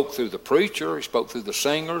 He spoke through the preacher. He spoke through the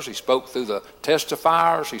singers. He spoke through the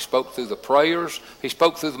testifiers. He spoke through the prayers. He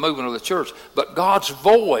spoke through the movement of the church. But God's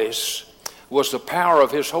voice was the power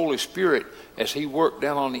of His Holy Spirit as He worked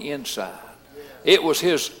down on the inside. It was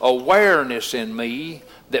His awareness in me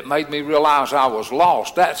that made me realize I was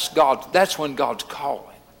lost. That's when God's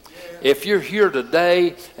calling. If you're here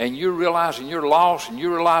today and you're realizing you're lost and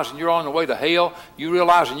you're realizing you're on the way to hell, you're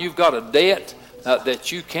realizing you've got a debt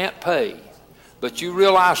that you can't pay, but you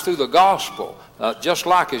realize through the gospel, just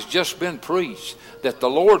like has just been preached, that the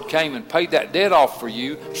Lord came and paid that debt off for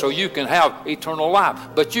you so you can have eternal life.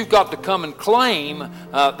 But you've got to come and claim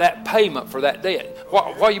that payment for that debt.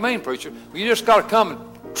 What do you mean, preacher? You just got to come and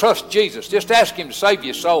trust Jesus. Just ask Him to save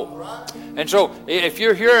your soul. And so if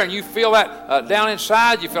you're here and you feel that down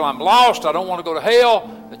inside, you feel I'm lost, I don't want to go to hell,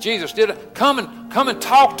 Jesus did it, come and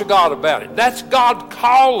talk to God about it. That's God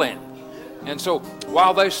calling. And so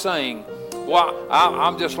while they sing, well,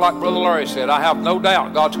 I'm just like Brother Larry said, I have no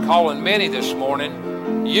doubt God's calling many this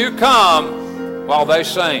morning. You come while they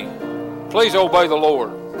sing. Please obey the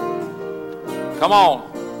Lord. Come on.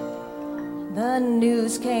 The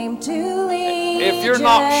news came to Egypt. If you're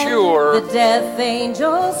not sure, the death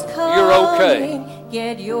angels coming, you're okay.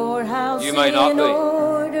 Get your house you may not in be.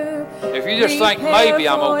 Order. If you just think maybe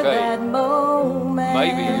I'm okay,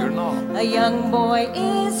 maybe you're not. A young boy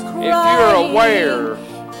is crying. If you're aware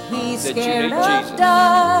He's that you scared need of Jesus,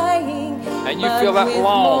 dying, and you feel that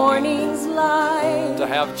longing light, to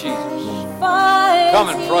have Jesus, come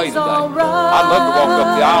and pray today. I'd love to walk up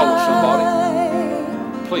the aisle with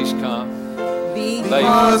somebody. Please come.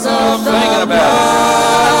 They're singing about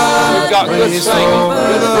it. We've got good singing,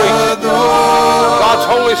 good preaching. God's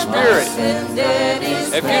Holy Spirit.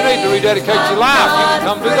 If you need to rededicate your life, you can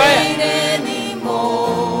come do that.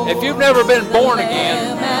 If you've never been born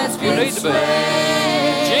again, you need to be.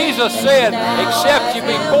 Jesus said, except you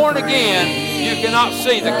be born again, you cannot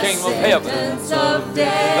see the kingdom of heaven. Let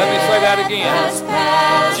me say that again.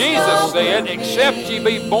 Jesus said, except you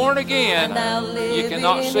be born again, you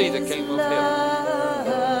cannot see the kingdom of heaven.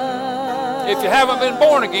 If you haven't been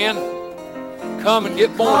born again, come and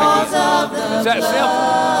get born again. It's that simple.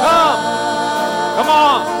 Come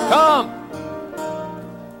on.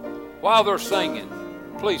 While they're singing,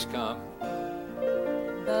 please come.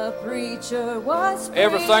 The preacher was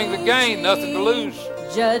everything to gain, nothing to lose.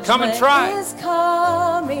 Judgment come and try. Is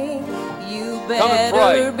coming. You better come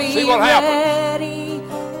and pray. See what happens.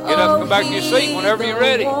 Get up and come back to your seat whenever you're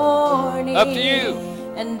ready. Up to you.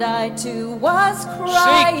 And I too was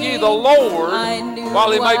crying. Seek ye the Lord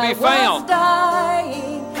while He may be found.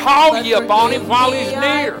 Call ye upon Him while He's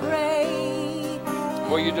near.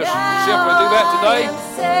 Will you just simply do that today?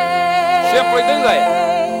 Simply do that.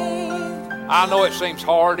 I know it seems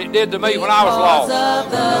hard. It did to me when I was lost.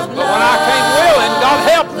 But when I came willing, God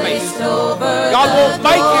helped me. God won't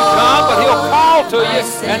make you come, but He'll call to you.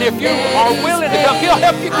 And if you are willing to come, He'll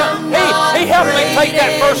help you come. He helped me take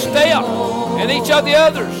that first step. And each of the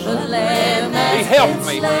others. He helped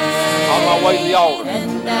me on my way to the altar.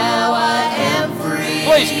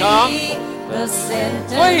 Please come.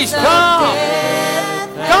 Please come.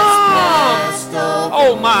 Come.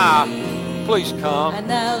 Oh my. Please come.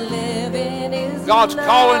 God's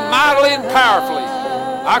calling mightily and powerfully.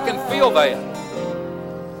 I can feel that.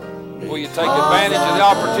 Will you take advantage of the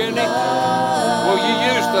opportunity? Will you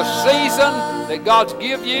use the season that God's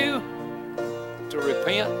give you to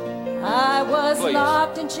repent? I was Please.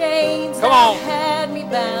 Locked in chains Come on. that had me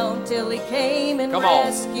bound till He came and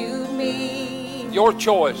rescued me. Your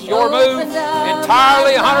choice, your move,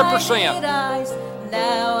 entirely 100%.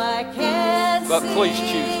 Now I can but please choose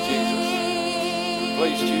Jesus.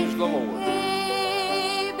 Please choose the Lord.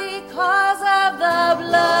 Because of the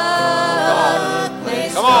blood.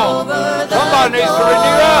 Come on. Somebody needs to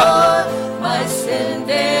renew up. My sin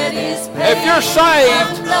debt is paid. If you're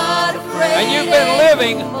saved and you've been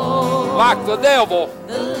living like the devil,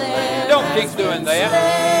 don't keep doing that.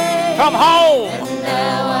 Come home.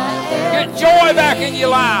 Get joy back in your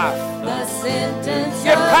life.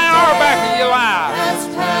 Get power back in your life.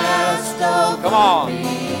 Come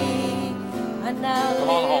on.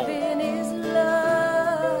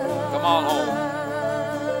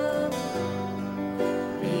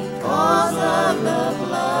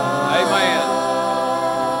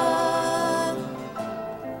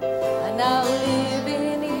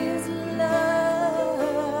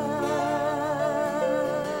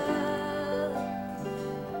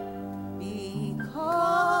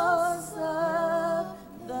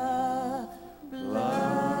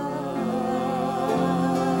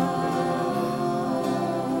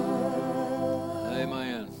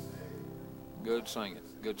 singing.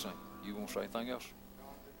 Good singing. You want to say anything else?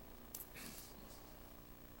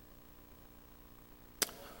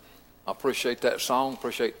 I appreciate that song.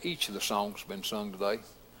 Appreciate each of the songs been sung today.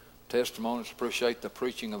 Testimonies. Appreciate the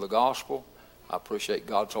preaching of the gospel. I appreciate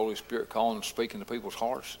God's Holy Spirit calling and speaking to people's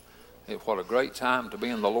hearts. What a great time to be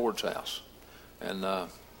in the Lord's house. And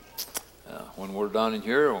when we're done in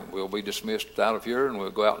here, we'll be dismissed out of here, and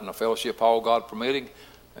we'll go out in the fellowship hall, God permitting,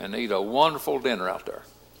 and eat a wonderful dinner out there.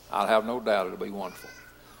 I have no doubt it'll be wonderful.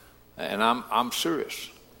 And I'm serious.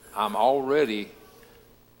 I'm already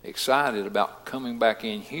excited about coming back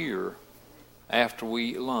in here after we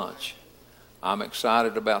eat lunch. I'm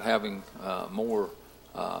excited about having more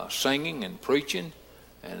singing and preaching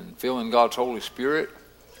and feeling God's Holy Spirit.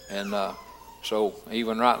 And so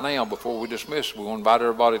even right now, before we dismiss, we're going to invite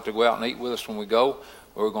everybody to go out and eat with us when we go.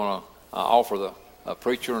 We're going to offer the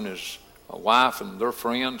preacher and his wife and their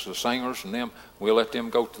friends, the singers, and them. We'll let them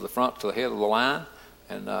go to the front, to the head of the line,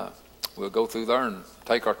 and we'll go through there and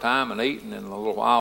take our time and eat, and in a little while